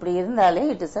circle. இப்படி இருந்தாலே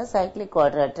it is a cyclic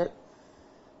quadrilateral.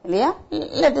 இல்லையா?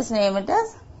 Let us name it as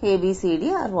ABCD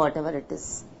or whatever it is.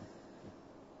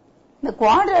 இந்த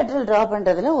குவாட்ரேட்டரல் டிரா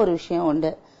பண்றதுல ஒரு விஷயம்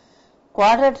உண்டு.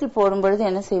 குவாட்ரேட்டரல் போடும்பொழுது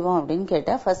என்ன செய்வோம் அப்படின்னு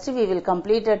கேட்டா, first we will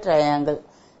complete a triangle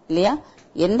இல்லையா?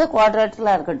 எந்த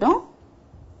குவாட்ரேட்டரலா இருக்கட்டும்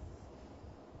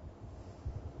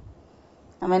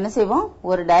நம்ம என்ன செய்வோம்,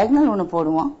 ஒரு டயகனல் ஒன்னு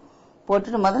போடுவோம்.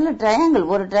 போட்டுட்டு முதல்ல ட்ரையாங்கிள்,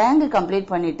 ஒரு ட்ரையாங்கிள் கம்ப்ளீட்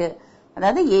பண்ணிட்டு,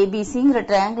 அதாவது ஏபிசிங்கிற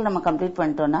ட்ரையாங்கிள் நம்ம கம்ப்ளீட்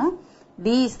பண்ணிட்டோம்னா D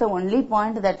is the only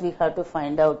point that we have to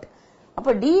find out.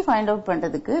 அப்ப D find out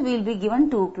பண்றதுக்கு we will be given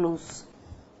 2 clues,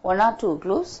 1 or 2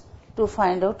 clues to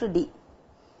find out D.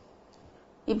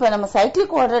 இப்ப நம்ம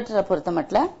சைக்ளிக் குவாட்ரேட்டரை பொறுத்த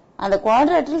மட்டும் அந்த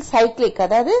குவாட்ரேட்டரல் சைக்ளிக்,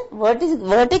 அதாவது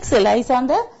vertex lies on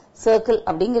the circle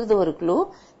அப்படிங்கிறது ஒரு க்ளூ.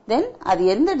 தென் அது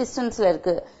எந்த டிஸ்டன்ஸ்ல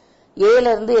இருக்கு, ஏல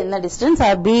இருந்து என்ன டிஸ்டன்ஸ்,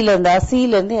 பி ல இருந்தா, சி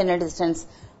ல இருந்து என்ன டிஸ்டன்ஸ்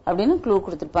அப்படின்னு க்ளூ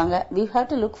கொடுத்திருப்பாங்க. we have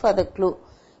to look for the clue.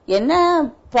 என்ன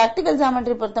பிராக்டிகல்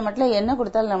ஜியோமெட்ரி பொறுத்த மட்டும் என்ன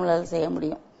கொடுத்தாலும் நம்மளால செய்ய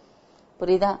முடியும்.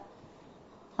 புரியுதா?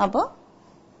 அப்போ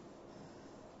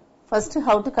first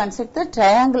how to construct the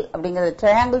triangle அப்படிங்கிறது,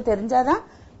 ட்ரையாங்கிள் தெரிஞ்சாதான்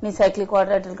நீ சைக்ளிக்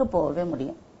குவாட்ரேட்டருக்கு போகவே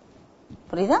முடியும்.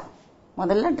 புரியுதா?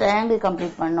 முதல்ல ட்ரையாங்கிள்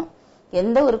கம்ப்ளீட் பண்ணணும்.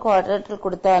 எந்த ஒரு குவாட்ரேட்டர்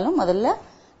கொடுத்தாலும் முதல்ல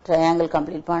ட்ரையாங்கிள்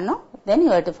கம்ப்ளீட் பண்ணணும். Then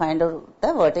you have to find out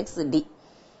the vertex D,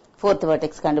 fourth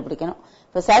vertex கண்டுபிடிக்கணும்.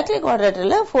 இப்போ சைக்ளிக்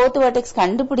குவாட்ரேட்டர்ல ஃபோர்த் வெர்டெக்ஸ்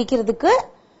கண்டுபிடிக்கிறதுக்கு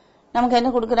நமக்கு என்ன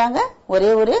கொடுக்குறாங்க,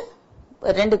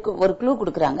 ஒரு க்ளூ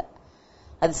கொடுக்குறாங்க.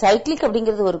 அது சைக்ளிக்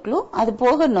அப்படிங்கிறது ஒரு க்ளூ, அது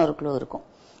போக இன்னொரு க்ளூ இருக்கும்.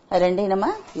 அது ரெண்டையும் நம்ம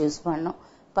யூஸ் பண்ணணும்.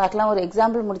 பார்க்கலாம், ஒரு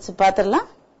எக்ஸாம்பிள் முடிச்சு பார்த்துடலாம்.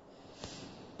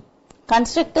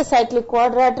 Construct a cyclic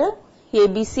quadrilateral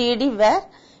ABCD where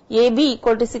AB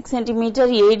equal to 6 cm,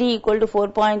 AD equal to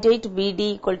 4.8, BD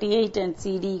equal to 8 and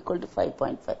CD equal to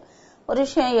 5.5. ஒரு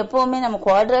விஷயம், எப்பவுமே நம்ம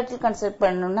குவாட்ரேட்டரல் கன்ஸ்ட்ரக்ட்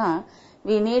பண்ணணும்னா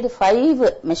we need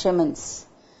 5 measurements.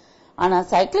 ஆனா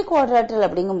cyclic quadrilateral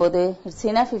அப்படிங்கும்போது it's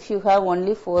enough if you have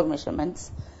only 4 measurements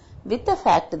with the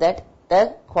fact that the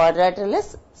quadrilateral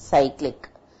is cyclic.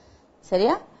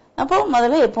 சரியா? அப்போ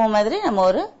முதல்ல எப்பவும் மாதிரி நம்ம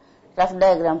ஒரு ரஃப்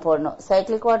டயக்ராம் போடணும்.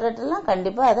 சைக்ளிக் குவாட்ரேட்டர்லாம்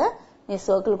கண்டிப்பா அதை நீ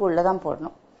சர்க்கிளுக்கு உள்ளதான்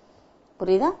போடணும்.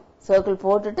 புரியுதா? சர்க்கிள்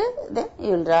போட்டுட்டு then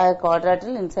you will draw a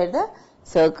quadrilateral inside the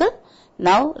circle.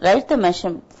 Now write the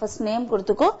measurement. First name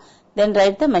கொடுத்துக்கோ, then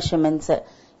write the measurements.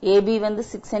 AB வந்து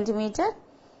 6 cm,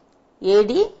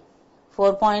 AD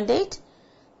 4.8,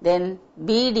 then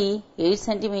BD 8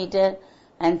 cm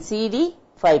and CD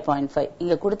 5.5.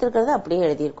 இங்க கொடுத்திருக்கிறத அப்படியே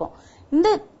எழுதியிருக்கோம். இந்த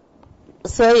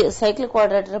சைக்ளிக்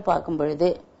குவாட்ரேட்டரை பார்க்கும் பொழுது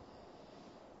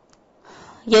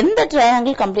எந்த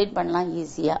ட்ரையாங்கிள் கம்ப்ளீட் பண்ணலாம்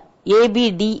ஈஸியா?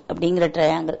 ஏபிடி அப்படிங்கிற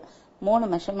ட்ரையாங்கிள் 3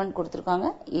 மெஷர்மெண்ட் கொடுத்திருக்காங்க,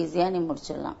 ஈஸியா நீ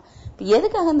முடிச்சிடலாம். இப்போ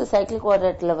எதுக்காக இந்த சைக்ளிக்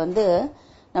குவாட்ரேட்டர்ல வந்து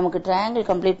நமக்கு ட்ரையாங்கிள்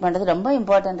கம்ப்ளீட் பண்றது ரொம்ப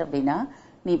இம்பார்ட்டன்ட் அப்படின்னா,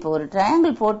 நீ இப்போ ஒரு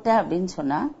ட்ரையாங்கிள் போட்ட அப்படின்னு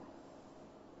சொன்னா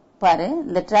பாரு,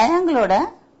 இந்த ட்ரையாங்கிளோட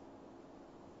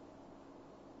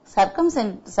சர்க்கம்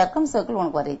சர்க்கிள்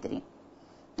உனக்கு வரைய தெரியும்.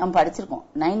 நம்ம படிச்சிருக்கோம்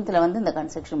 9th வந்து இந்த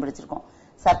கன்ஸ்ட்ரக்ஷன் படிச்சிருக்கோம்.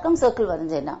 சர்க்கம் சர்க்கிள்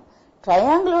வரைஞ்சேன்னா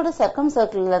ட்ரையாங்கிளோட சர்க்கம்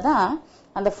சர்க்கிள்ல தான்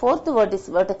அந்த ஃபோர்த்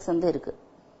வெர்டெக்ஸ் வந்து இருக்கு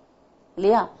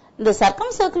இல்லையா? இந்த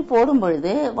சர்க்கம் சர்க்கிள் போடும்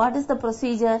பொழுது வாட் இஸ் த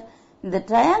ப்ரொசீஜர்? இந்த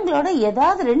ட்ரையாங்கிளோட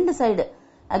ஏதாவது 2 சைடு,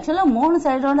 ஆக்சுவலா 3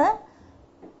 சைடோட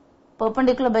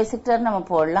பெர்பெண்டிகுலர் பைசெக்டார் நம்ம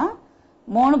போடலாம்.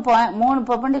 3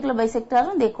 perpendicular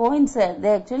பைசெக்டாரும் they coincide,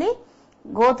 they actually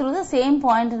go through the same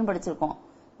point ன்னு படிச்சிருக்கோம்.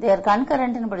 they are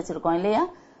concurrent ன்னு படிச்சிருக்கோம் இல்லையா?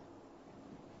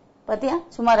 பாத்தியா,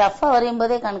 சும்மா ரஃபா வரையும்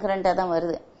போதே கன்கரண்டா தான்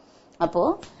வருது. அப்போ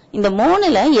இந்த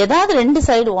 3ல ஏதாவது 2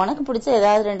 சைடு, உனக்கு பிடிச்ச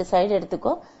ஏதாவது 2 சைடு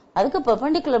எடுத்துக்கோ, அதுக்கு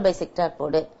பெர்பெண்டிகுலர் பைசெக்டார்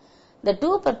போடு. The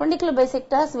 2 perpendicular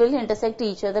bisectors will intersect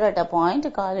each other at a point,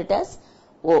 call it as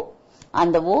O. And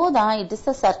the O தான் it is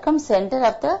the circumcenter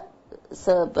of the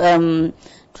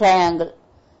triangle.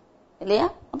 இல்லையா?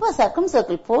 அப்போ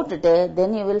circumcircle போட்டுட்டு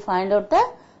then you will find out the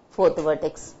fourth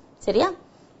vertex. சரியா?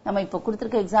 நம்ம இப்போ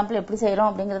கொடுத்திருக்க example எப்படி செய்யறோம்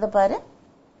அப்படிங்கறத பாரு.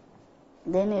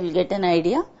 Then you will get an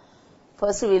idea.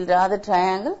 First we will draw the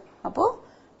triangle. அப்போ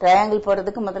triangle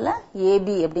போடுறதுக்கு முதல்ல AB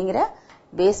அப்படிங்கிற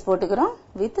பேஸ் போட்டுக்கிறோம்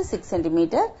with 6 cm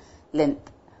length.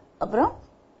 அப்புறம்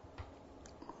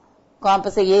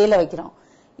காம்பஸ் ஏல வைக்கிறோம்.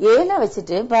 ஏல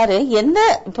வச்சுட்டு பாரு,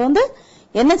 இப்போ வந்து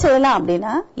என்ன செய்யலாம்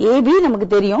அப்படின்னா, AB நமக்கு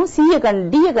தெரியும்,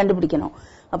 D கண்டுபிடிக்கணும்.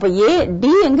 அப்ப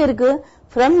D எங்க இருக்கு?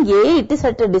 From A it is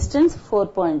at a distance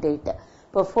 4.8.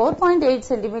 இப்போ 4.8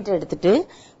 cm எடுத்துட்டு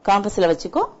காம்பஸ்ல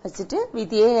வச்சுக்கோ. வச்சுட்டு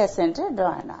with A as center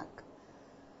draw an arc.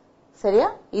 சரியா?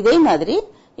 இதே மாதிரி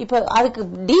இப்ப அதுக்கு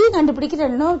D கண்டுபிடிக்கிற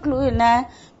இன்னொரு க்ளூ என்ன?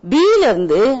 B ல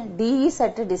இருந்து D is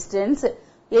at a distance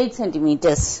 8 cm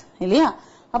இல்லையா?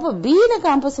 அப்ப B ல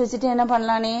காம்பஸ் வச்சுட்டு என்ன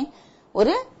பண்ணலானே,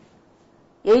 ஒரு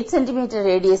 8 cm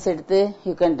ரேடியஸ் எடுத்து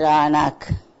you can draw an arc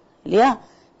இல்லையா?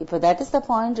 இப்போ that is the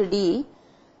point D.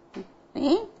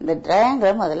 நீ இந்த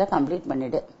ட்ரையாங்கிள் முதல்ல கம்ப்ளீட்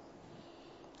பண்ணிடு.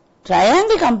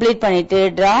 ட்ரையாங்கிள் கம்ப்ளீட் பண்ணிட்டு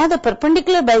draw the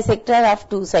perpendicular bisector of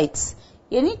 2 sides.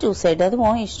 Any 2 side, அது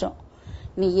உன் இஷ்டம்.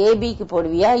 நீ ஏபிக்கு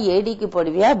போடுவியா, ஏடிக்கு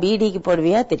போடுவியா, பிடிக்கு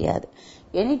போடுவியா தெரியாது.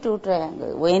 Any two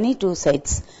triangle, any two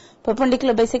sides.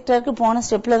 Perpendicular பைசெக்டருக்கு போன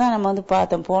ஸ்டெப்ல தான் நம்ம வந்து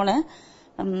பார்த்தோம். போன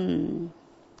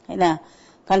என்ன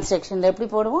கன்ஸ்ட்ரக்ஷன்ல எப்படி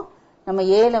போடுவோம், நம்ம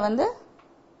ஏல வந்து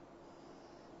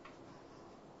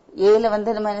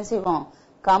நம்ம என்ன செய்வோம்,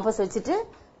 காம்பஸ் வச்சுட்டு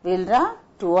we'll draw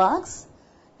 2 arcs,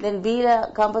 then B ல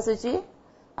காம்பஸ் வச்சு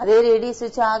அதே ரேடியஸ்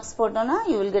வச்சு ஆர்க்ஸ் போட்டோம்னா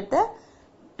you will get the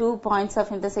 2 points of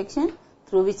intersection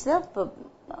through which the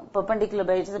perpendicular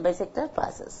bisector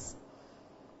passes.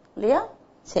 இல்லையா?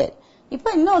 சரி, இப்போ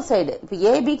இன்னொரு சைடு, இப்போ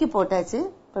ஏபிக்கு போட்டாச்சு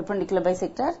பெர்பெண்டிகுலர்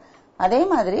பைசெக்டர், அதே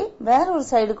மாதிரி வேற ஒரு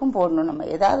சைடுக்கும் போடணும். நம்ம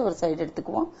ஏதாவது ஒரு சைடு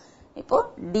எடுத்துக்குவோம். இப்போ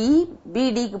டி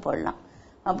பிடிக்கு போடலாம்.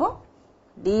 அப்போ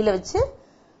டில வச்சு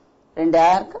 2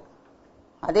 ஆர்க்,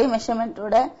 அதே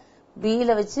மெஷர்மெண்டோட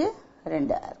பில வச்சு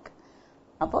 2 ஆர்க்.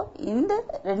 அப்போ இந்த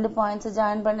 2 பாயிண்ட்ஸ்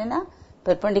ஜாயின் பண்ணினா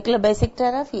பெர்பெண்டிகுலர்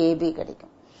பைசெக்டர் ஆஃப் ஏபி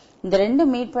கிடைக்கும். இந்த ரெண்டு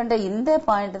மீட் பண்ற இந்த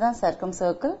பாயிண்ட் தான் சர்க்கம்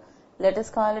circle. Let us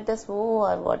call it as O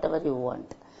or whatever you want.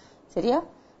 சரியா?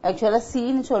 ஆக்சுவலா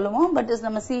சின்னு சொல்லுவோம், பட்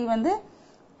நம்ம சி வந்து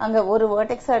அங்க ஒரு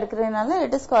வெர்டெக்ஸா எடுக்கிறதுனால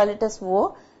let us call it as O.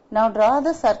 Now draw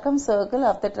the circumcircle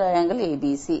of the triangle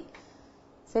ABC.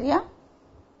 சரியா?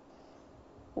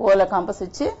 ஓல காம்பஸ்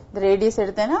வச்சு ரேடியஸ்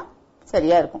எடுத்தேன்னா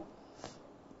சரியா இருக்கும்.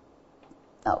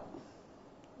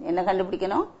 என்ன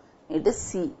கண்டுபிடிக்கணும், it is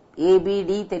C.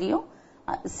 ABD தெரியும்.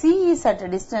 C is at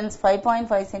a distance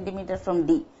 5.5 cm from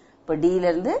D. இப்போ D ல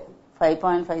இருந்து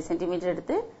 5.5 cm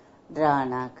எடுத்து draw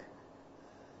an arc.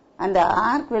 And the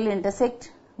arc will intersect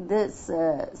this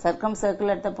circumcircle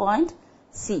at the point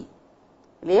C.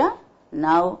 இல்லையா?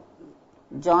 Now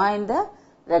join the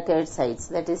required sides,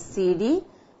 that is CD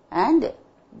and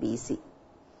BC.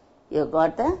 You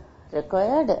got the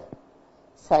required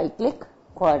cyclic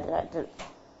quadrilateral.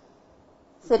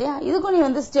 சரியா? இதுக்கும் நீ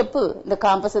வந்து step, இந்த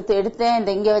காம்பஸத்தை எடுத்தேன்,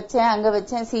 இந்த இங்க வச்சேன், அங்க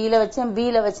வச்சேன், சில வச்சேன்,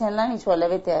 பில வச்சேன்லாம் நீ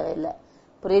சொல்லவே தேவையில்லை.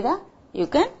 புரியுதா? You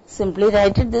can simply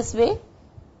write it this way.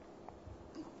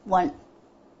 1.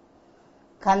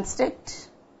 Construct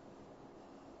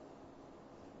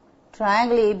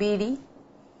triangle ABD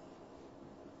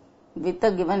with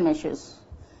the given measures.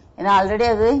 ஏன்னா ஆல்ரெடி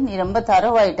அது நீ ரொம்ப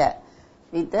தரவாயிட்ட.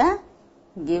 With the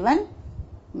given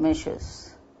measures.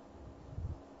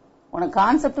 உனக்கு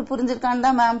கான்செப்ட் புரிஞ்சிருக்கான்னு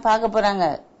தான் மேம் பார்க்க போறாங்க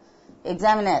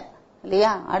எக்ஸாமினர், இல்லையா?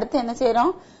 அடுத்து என்ன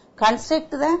செய்யறோம்,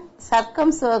 construct the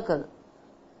Sargam circle.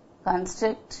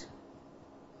 Construct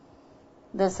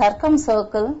the Sargam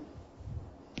circle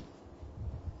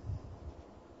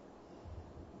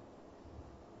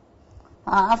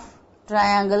of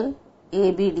triangle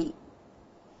APD.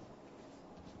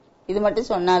 இது மட்டும்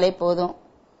சொன்னாலே போதும்.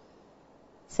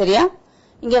 சரியா?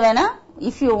 இங்க வேணா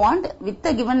if you want with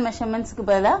the given measurements க்கு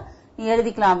பதிலா நீ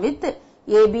எழுதிக்கலாம் with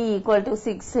AB equal to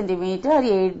 6 cm or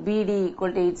BD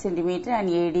equal to 8 cm and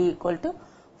AD equal to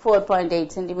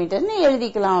 4.8 cm ன்னு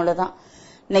எழுதிக்கலாம். அவ்வளவுதான்.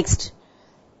 Next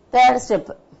third step,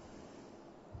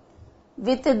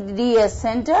 with DS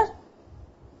center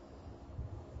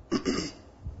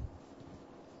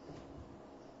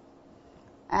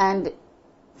and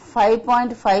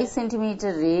 5.5 cm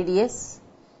radius,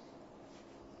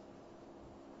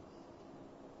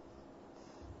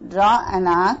 draw an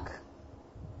arc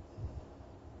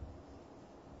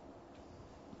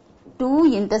to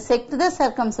intersect the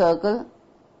circumcircle.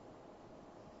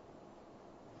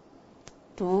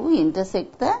 To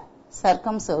intersect the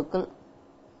circumcircle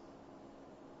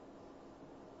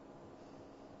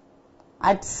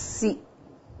at C.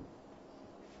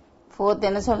 Fourth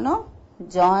என்ன சொல்லணும்,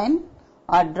 join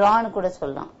or draw னு கூட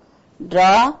சொல்லலாம்.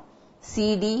 Draw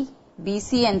CD,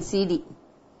 BC and CD.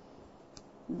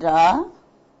 Draw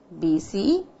BC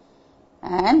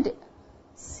and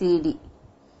CD.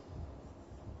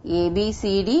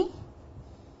 ABCD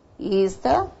is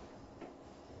the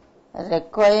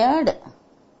required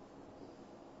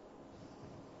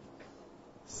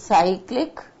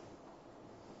cyclic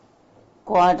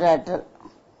quadrilateral.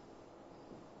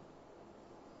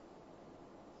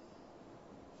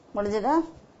 முடிஞ்சதா?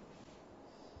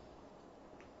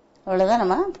 அவ்வளவுதான்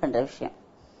நம்ம பண்ற விஷயம்.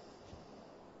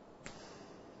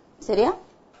 சரியா?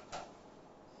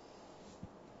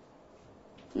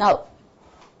 Now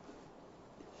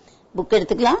புக்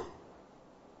எடுத்துக்கலாம்.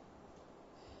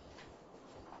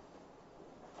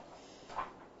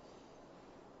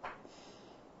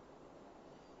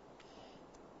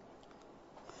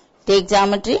 Take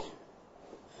geometry.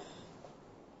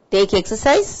 Take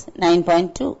exercise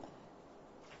 9.2.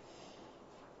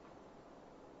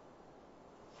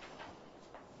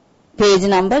 Page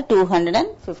number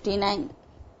 259.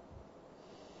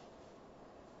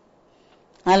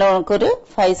 அதில் உனக்கு ஒரு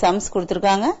 5 sums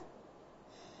கொடுத்திருக்காங்க.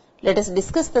 Let us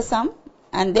discuss the sum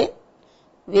and then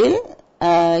we'll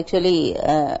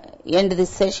end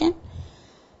this session.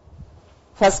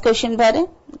 First question பாரு,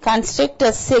 construct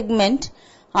a segment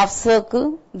of circle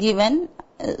given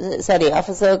of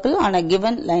a circle on a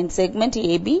given line segment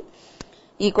AB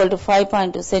equal to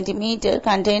 5.2 centimeter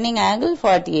containing angle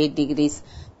 48 degrees.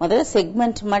 முதல்ல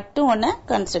segment மட்டும் ஒன்ன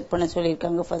construct பண்ண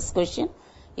சொல்லிருக்காங்க first question.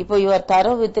 இப்போ you are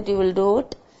thorough with it, you will do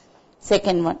it.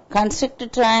 Second one, construct a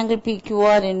triangle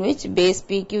PQR in which base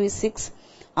PQ is 6,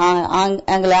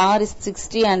 angle R is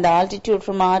 60 and the altitude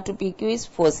from R to PQ is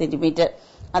 4 centimeter.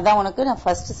 அதான் உனக்கு நான்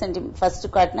first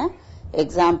காட்டின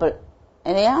example.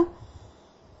 இல்லையா?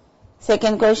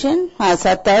 Second question,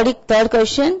 third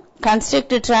question,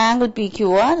 construct a triangle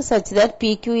PQR such that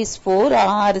PQ is 4,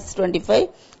 R is 25,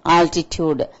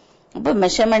 altitude. அப்போ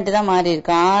measurement தான் மாறி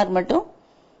இருக்கு, R மட்டும்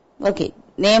ஓகே,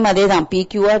 நேம் அதே தான்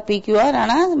PQR,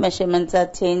 ஆனா measurements are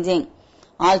changing.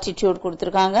 altitude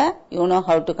கொடுத்திருக்காங்க, you know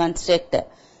how to construct.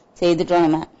 செய்துட்டோம்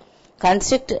நம்ம.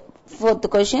 Construct fourth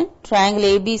question, triangle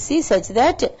ABC such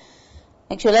that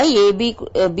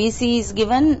BC is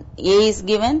given, A is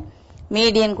given,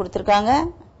 median கொடுத்திருக்காங்க,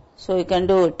 so you can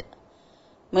do it.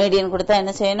 median கொடுத்தா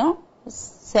என்ன செய்யணும்,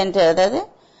 center அதாவது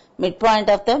midpoint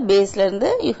of the baseல இருந்து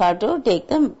you have to take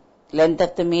the length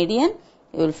of the median,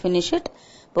 you will finish it.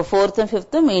 இப்போ 4th and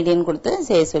 5th median கொடுத்து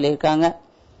செய்ய சொல்லியிருக்காங்க.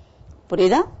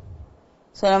 புரியுதா?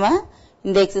 ஸோ நம்ம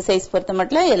இந்த எக்ஸசைஸ் பொறுத்த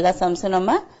மட்டும் எல்லா சம்ஸும்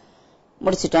நம்ம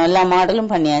முடிச்சிட்டோம், எல்லா மாடலும்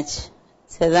பண்ணியாச்சு.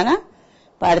 சரிதானா?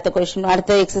 இப்போ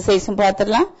அடுத்த எக்ஸசைஸும்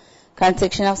பார்த்துடலாம்.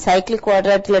 கன்ஸ்ட்ரக்ஷன் ஆஃப் சைக்கிளிக்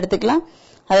குவாட்ராட்டில் எடுத்துக்கலாம்.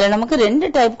 அதில் நமக்கு 2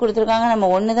 டைப் கொடுத்துருக்காங்க, நம்ம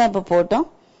ஒன்று தான் இப்போ போட்டோம்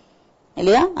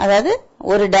இல்லையா? அதாவது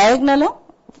ஒரு டயக்னலும்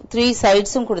 3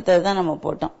 சைட்ஸும் கொடுத்தது தான் நம்ம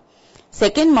போட்டோம்.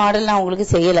 செகண்ட் மாடல் நான் உங்களுக்கு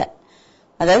செய்யலை.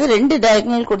 அதாவது 2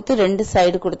 டயக்னல் கொடுத்து 2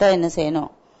 சைடு கொடுத்தா என்ன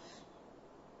செய்யணும்,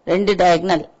 2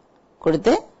 டயக்னல்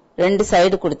கொடுத்து 2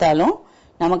 சைடு கொடுத்தாலும்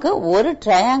நமக்கு ஒரு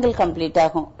ட்ரையாங்கிள் கம்ப்ளீட்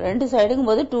ஆகும். 2 சைடுங்கும்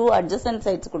போது 2 அட்ஜசன்ட்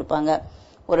சைட்ஸ் கொடுப்பாங்க.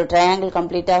 ஒரு ட்ரையாங்கிள்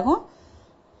கம்ப்ளீட் ஆகும்.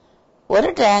 ஒரு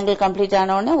ட்ரையாங்கிள் கம்ப்ளீட்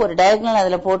ஆன உடனே ஒரு டயக்னல்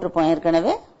அதுல போட்டிருப்போம்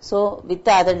ஏற்கனவே. So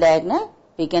with other diagonal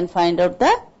we can find out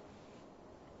the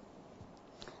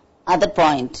other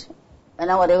point.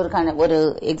 ஒரே ஒரு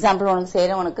எக்ஸாம்பிள் உனக்கு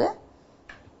செய்யறேன். உனக்கு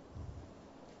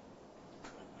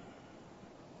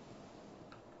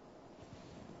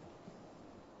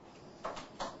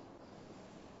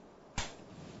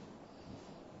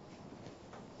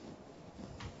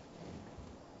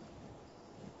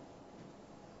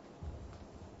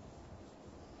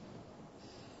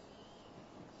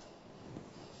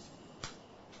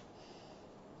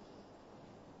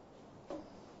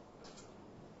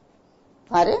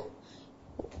பாரு,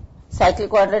 சைக்கிள்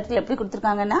குவாட்ரேட்டில் எப்படி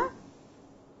கொடுத்திருக்காங்கன்னா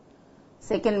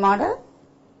செகண்ட் மாடல்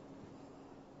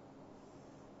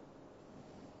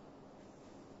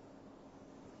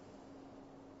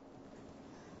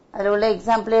அதுல உள்ள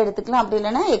எக்ஸாம்பிளே எடுத்துக்கலாம். அப்படி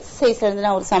இல்லைன்னா எக்ஸசைஸ்ல இருந்து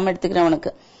நான் ஒரு சம் எடுத்துக்கிறேன்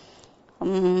உனக்கு.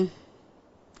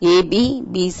 AB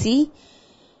PC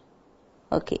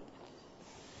okay.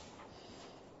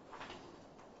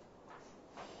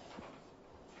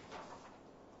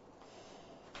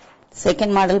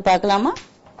 Second model பார்க்கலாமா?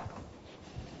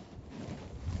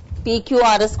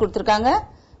 PQRS கொடுத்திருக்காங்க.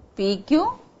 PQRS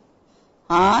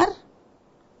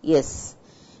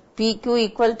PQ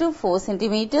equal to 4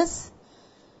 centimeters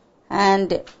and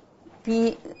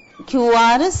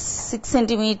QRS 6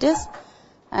 centimeters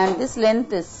and this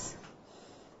length is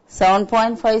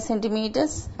 7.5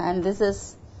 centimeters and this is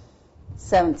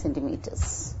 7 centimeters.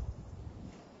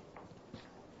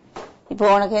 இப்போ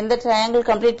உனக்கு எந்த ட்ரையாங்கிள்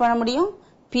கம்ப்ளீட் பண்ண முடியும்?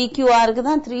 PQRக்கு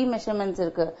தான் 3 மெஷர்மெண்ட்ஸ்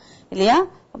இருக்கு இல்லையா?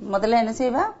 முதல்ல என்ன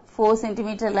செய்வ, 4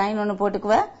 சென்டிமீட்டர் லைன் ஒன்னு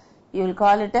போட்டுக்குவ, you will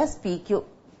call it as PQ.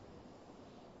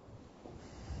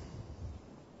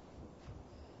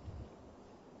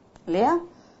 இல்லையா?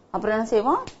 அப்புறம் என்ன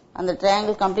செய்வோம், அந்த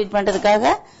ட்ரையாங்கிள் கம்ப்ளீட் பண்றதுக்காக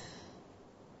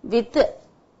with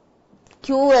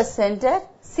Q as center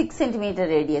 6 centimetre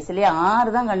radius இல்லையா? R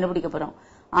தான் கண்டுபிடிக்க போறோம்.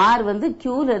 R வந்து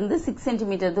Qல இருந்து 6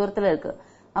 சென்டிமீட்டர் தூரத்துல இருக்கு.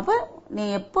 அப்ப நீ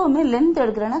எப்பவுமே லென்த்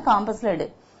எடுக்கிறனா காம்பஸ்ல எடு.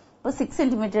 இப்போ 6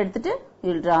 சென்டிமீட்டர் எடுத்துட்டு you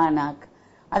will draw an arc.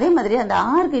 அதே மாதிரி அந்த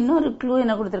ஆர்க்கு இன்னொரு க்ளூ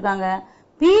என்ன கொடுத்திருக்காங்க,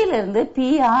 P ல இருந்து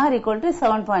PR equal to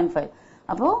 7.5.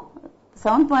 அப்போ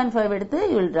 7.5 எடுத்து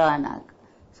you will draw an arc.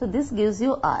 So this gives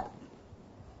you R.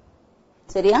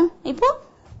 சரியா? இப்போ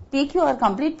PQR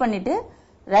கம்ப்ளீட் பண்ணிட்டு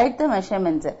write the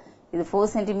measurements. இது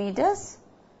 4 centimeters,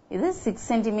 இது 6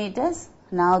 centimeters.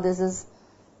 Now this is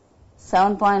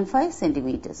 7.5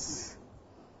 centimeters.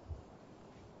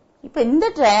 இப்ப இந்த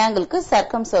ட்ரையாங்கிளுக்கு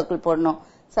சர்க்கம் சர்க்கிள் போடணும்.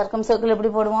 சர்க்கம் சர்க்கிள் எப்படி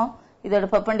போடுவோம், இதோட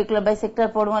பெர்பெண்டிகுலர்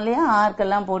பைசெக்டார் போடுவோம் இல்லையா? ஆர்க்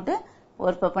எல்லாம் போட்டு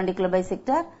ஒரு பெர்பெண்டிகுலர்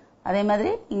பைசெக்டார், அதே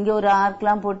மாதிரி இங்க ஒரு ஆர்க்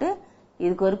எல்லாம் போட்டு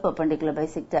இதுக்கு ஒரு பெர்பெண்டிகுலர்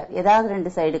பைசெக்டார், ஏதாவது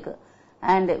 2 சைடுக்கு.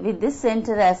 And with this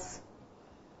centre as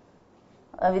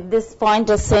with this point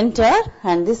as center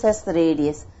and this as the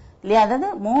radius. இல்லையா, அதாவது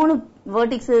 3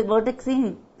 vertex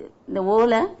இந்த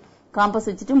ஓல காம்பஸ்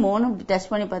வச்சுட்டு 3 டச்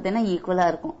பண்ணி பார்த்தீங்கன்னா ஈக்குவலா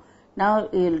இருக்கும். Now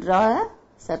you will draw a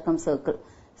circumcircle.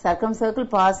 Circumcircle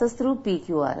passes through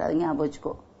PQR. அது ஞாபகம்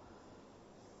வச்சுக்கோ.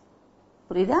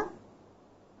 புரியுதா?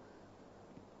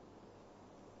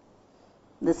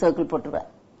 இந்த சர்க்கிள் போட்டுருவேன்.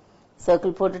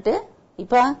 சர்க்கிள் போட்டுட்டு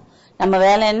இப்ப நம்ம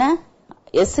வேலை என்ன,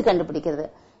 S கண்டுபிடிக்கிறது.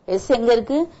 S எங்க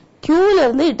இருக்கு, Q ல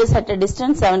இருந்து it is at a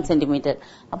distance 7 cm.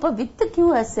 அப்ப with Q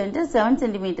as center 7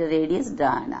 cm radius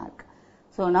draw an arc.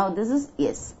 So now this is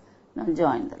S. Now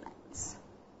join the lines.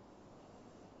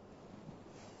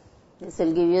 This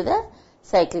will give you the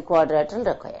cyclic quadrilateral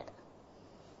required.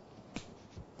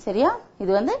 சரியா,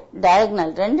 இது வந்து diagonal,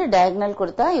 ரெண்டு diagonal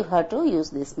கொடுத்தா you have to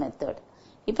use this method.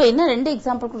 இப்ப இன்னும் ரெண்டு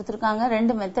example கொடுத்திருக்காங்க,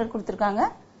 ரெண்டு மெத்தட் கொடுத்திருக்காங்க.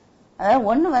 அதாவது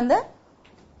ஒன்னு வந்து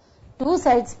 2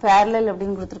 sides parallel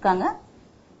அப்படின்னு கொடுத்திருக்காங்க,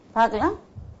 பார்க்கலாம்.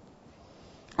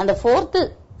 அந்த fourth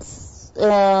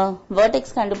vertex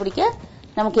கண்டுபிடிக்க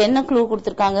நமக்கு என்ன க்ளூ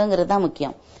கொடுத்திருக்காங்கங்கிறது தான்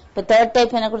முக்கியம். இப்ப தேர்ட்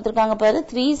டைப் என்ன கொடுத்திருக்காங்க பாரு,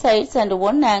 3 sides and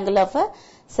 1 angle of a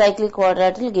cyclic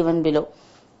quadrilateral given below.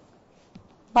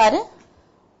 பாரு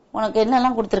உனக்கு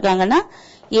என்னெல்லாம் கொடுத்திருக்காங்கன்னா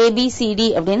ABCD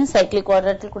அப்படின்னு cyclic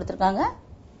quadrilateral கொடுத்திருக்காங்க.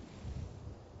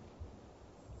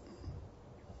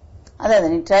 அதாவது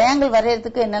நீ ட்ரையாங்கிள்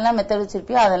வரையறதுக்கு என்னெல்லாம் மெத்தட்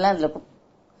வச்சிருப்பியோ அதெல்லாம் இதுல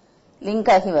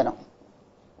லிங்க் ஆகி வரும்.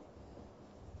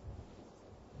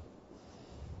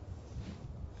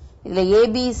 இதுல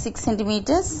AB 6 cm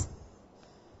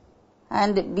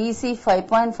and BC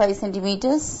 5.5 cm.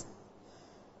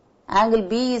 angle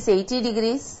B is 80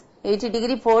 degrees. 80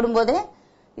 degree போடும்போதே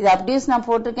இது அப்டியூஸ் நான்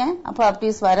போட்டிருக்கேன், அப்ப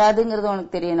அப்டியூஸ் வராதுங்கிறது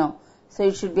உனக்கு தெரியணும். so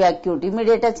it should be acute.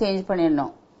 இமிடியேட்டா change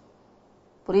பண்ணிடணும்.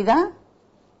 புரியுதா?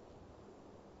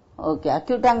 ஓகே,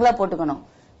 அக்யூட் ஆங்கிளா போட்டுக்கணும்.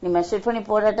 நீ மெஷர் பண்ணி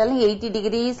போடாட்டாலும் 80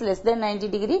 degrees less than 90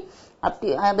 degree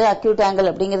அது அக்யூட் ஆங்கிள்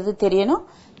அப்படிங்கிறது தெரியணும்.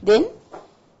 தென்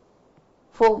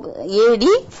AD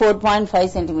 4.5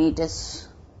 centimeters.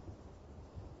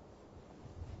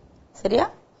 சரியா,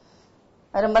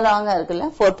 ரொம்ப லாங்கா இருக்குல்ல.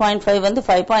 4.5 வந்து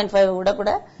 5.5 விட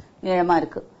கூட நீளமா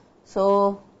இருக்கு. so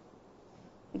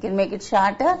you can make it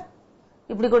shorter.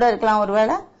 இப்படி கூட இருக்கலாம்,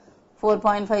 ஒருவேளை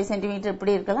 4.5 centimeter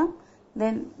இப்படி இருக்கலாம்.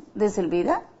 then this will be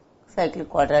the cyclic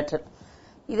quadrilateral.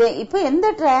 இதை இப்ப எந்த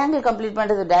ட்ரையாங்கிள் கம்ப்ளீட்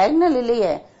பண்றது, டயகனல்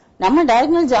இல்லையே, நம்ம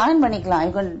டயகனல் ஜாயின் பண்ணிக்கலாம்.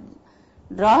 you can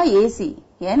draw AC.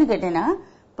 ஏன்னு கேட்டேன்னா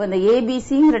இப்ப இந்த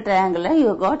ABCங்கிற triangle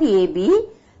you got AB,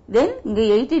 then இங்க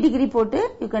 80 degree போட்டு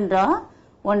you can draw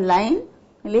one line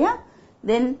இல்லையா.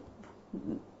 then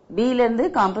B ல இருந்து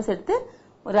காம்பஸ் எடுத்து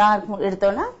ஒரு ஆர்க்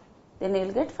எடுத்தோம்னா then you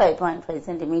will get 5.5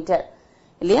 centimeter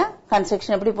இல்லையா.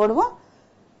 கன்ஸ்ட்ரக்ஷன் எப்படி போடுவோம்,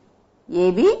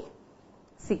 AB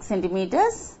 6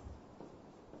 centimeters,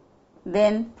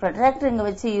 then protractor இங்க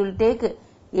வச்சு you will take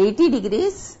 80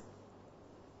 degrees,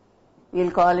 we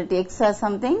will call it X or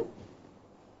something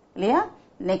இல்லையா.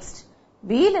 next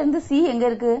B ல இருந்து C எங்க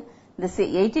இருக்கு, இந்த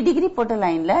 80 degree போட்ட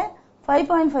லைன்ல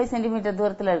 5.5 centimeter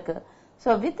தூரத்துல இருக்கு. so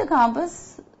with the compass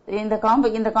in the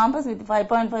compass with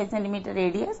 5.5 centimeter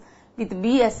radius with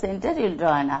B as center you will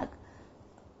draw an arc.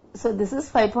 so this is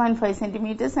 5.5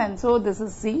 centimeters and so this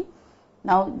is C.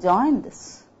 now join this.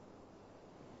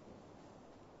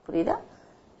 புரியுதா?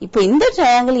 இப்போ இந்த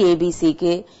triangle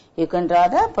ABCக்கு you can draw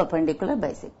the perpendicular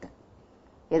bisector.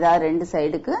 ஏதாவது ரெண்டு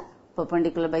சைடுக்கு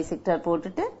perpendicular bisector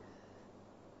போட்டுட்டு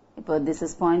இப்போ this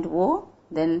is point O,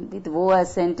 then with O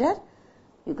as center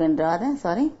you can draw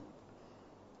the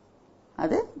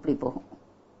அது இப்படி போகும்.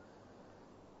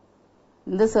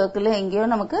 இந்த சர்க்கிள் எங்கேயோ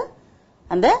நமக்கு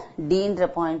அந்த Dன்ற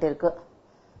பாயிண்ட் இருக்கு.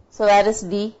 so where is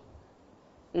D?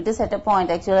 it is at a point,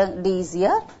 actually D is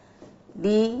here. D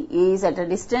is at a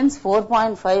distance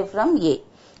 4.5 from A.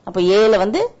 அப்ப A ல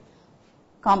வந்து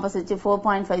காம்பஸ் வச்சு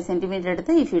 4.5 cm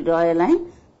எடுத்து if you draw a line,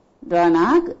 draw an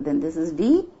arc, then this is D.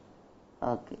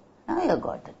 okay, now you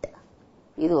got it.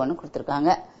 இது ஒன்னு கொடுத்திருக்காங்க.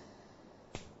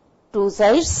 2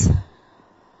 sides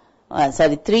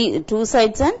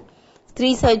and 3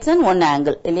 sides and 1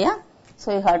 angle இல்லையா. so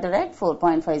you have to write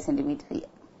 4.5 cm here.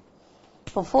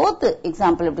 இப்போ fourth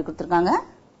example எப்படி கொடுத்திருக்காங்க,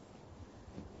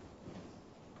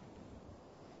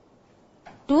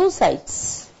 2 sides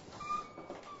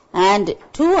and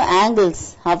 2 angles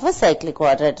of a cyclic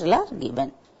quadrilateral are given.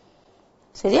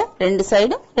 சரியா, ரெண்டு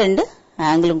சைடும் ரெண்டு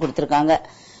ஆங்கிளும் கொடுத்திருக்காங்க.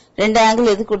 ரெண்டு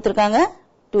ஆங்கிள் எது கொடுத்திருக்காங்க,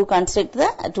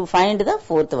 to find the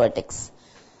fourth vertex.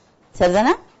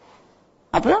 சரிதானா?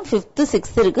 அப்புறம் 5th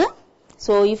 6th இருக்கு.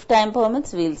 so if time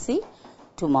permits we will see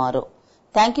tomorrow.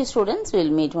 thank you students, we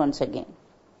will meet once again.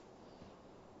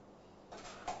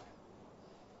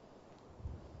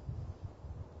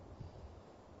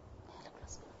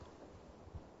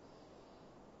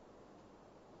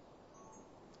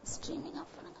 Streaming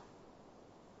of பண்ணுங்க.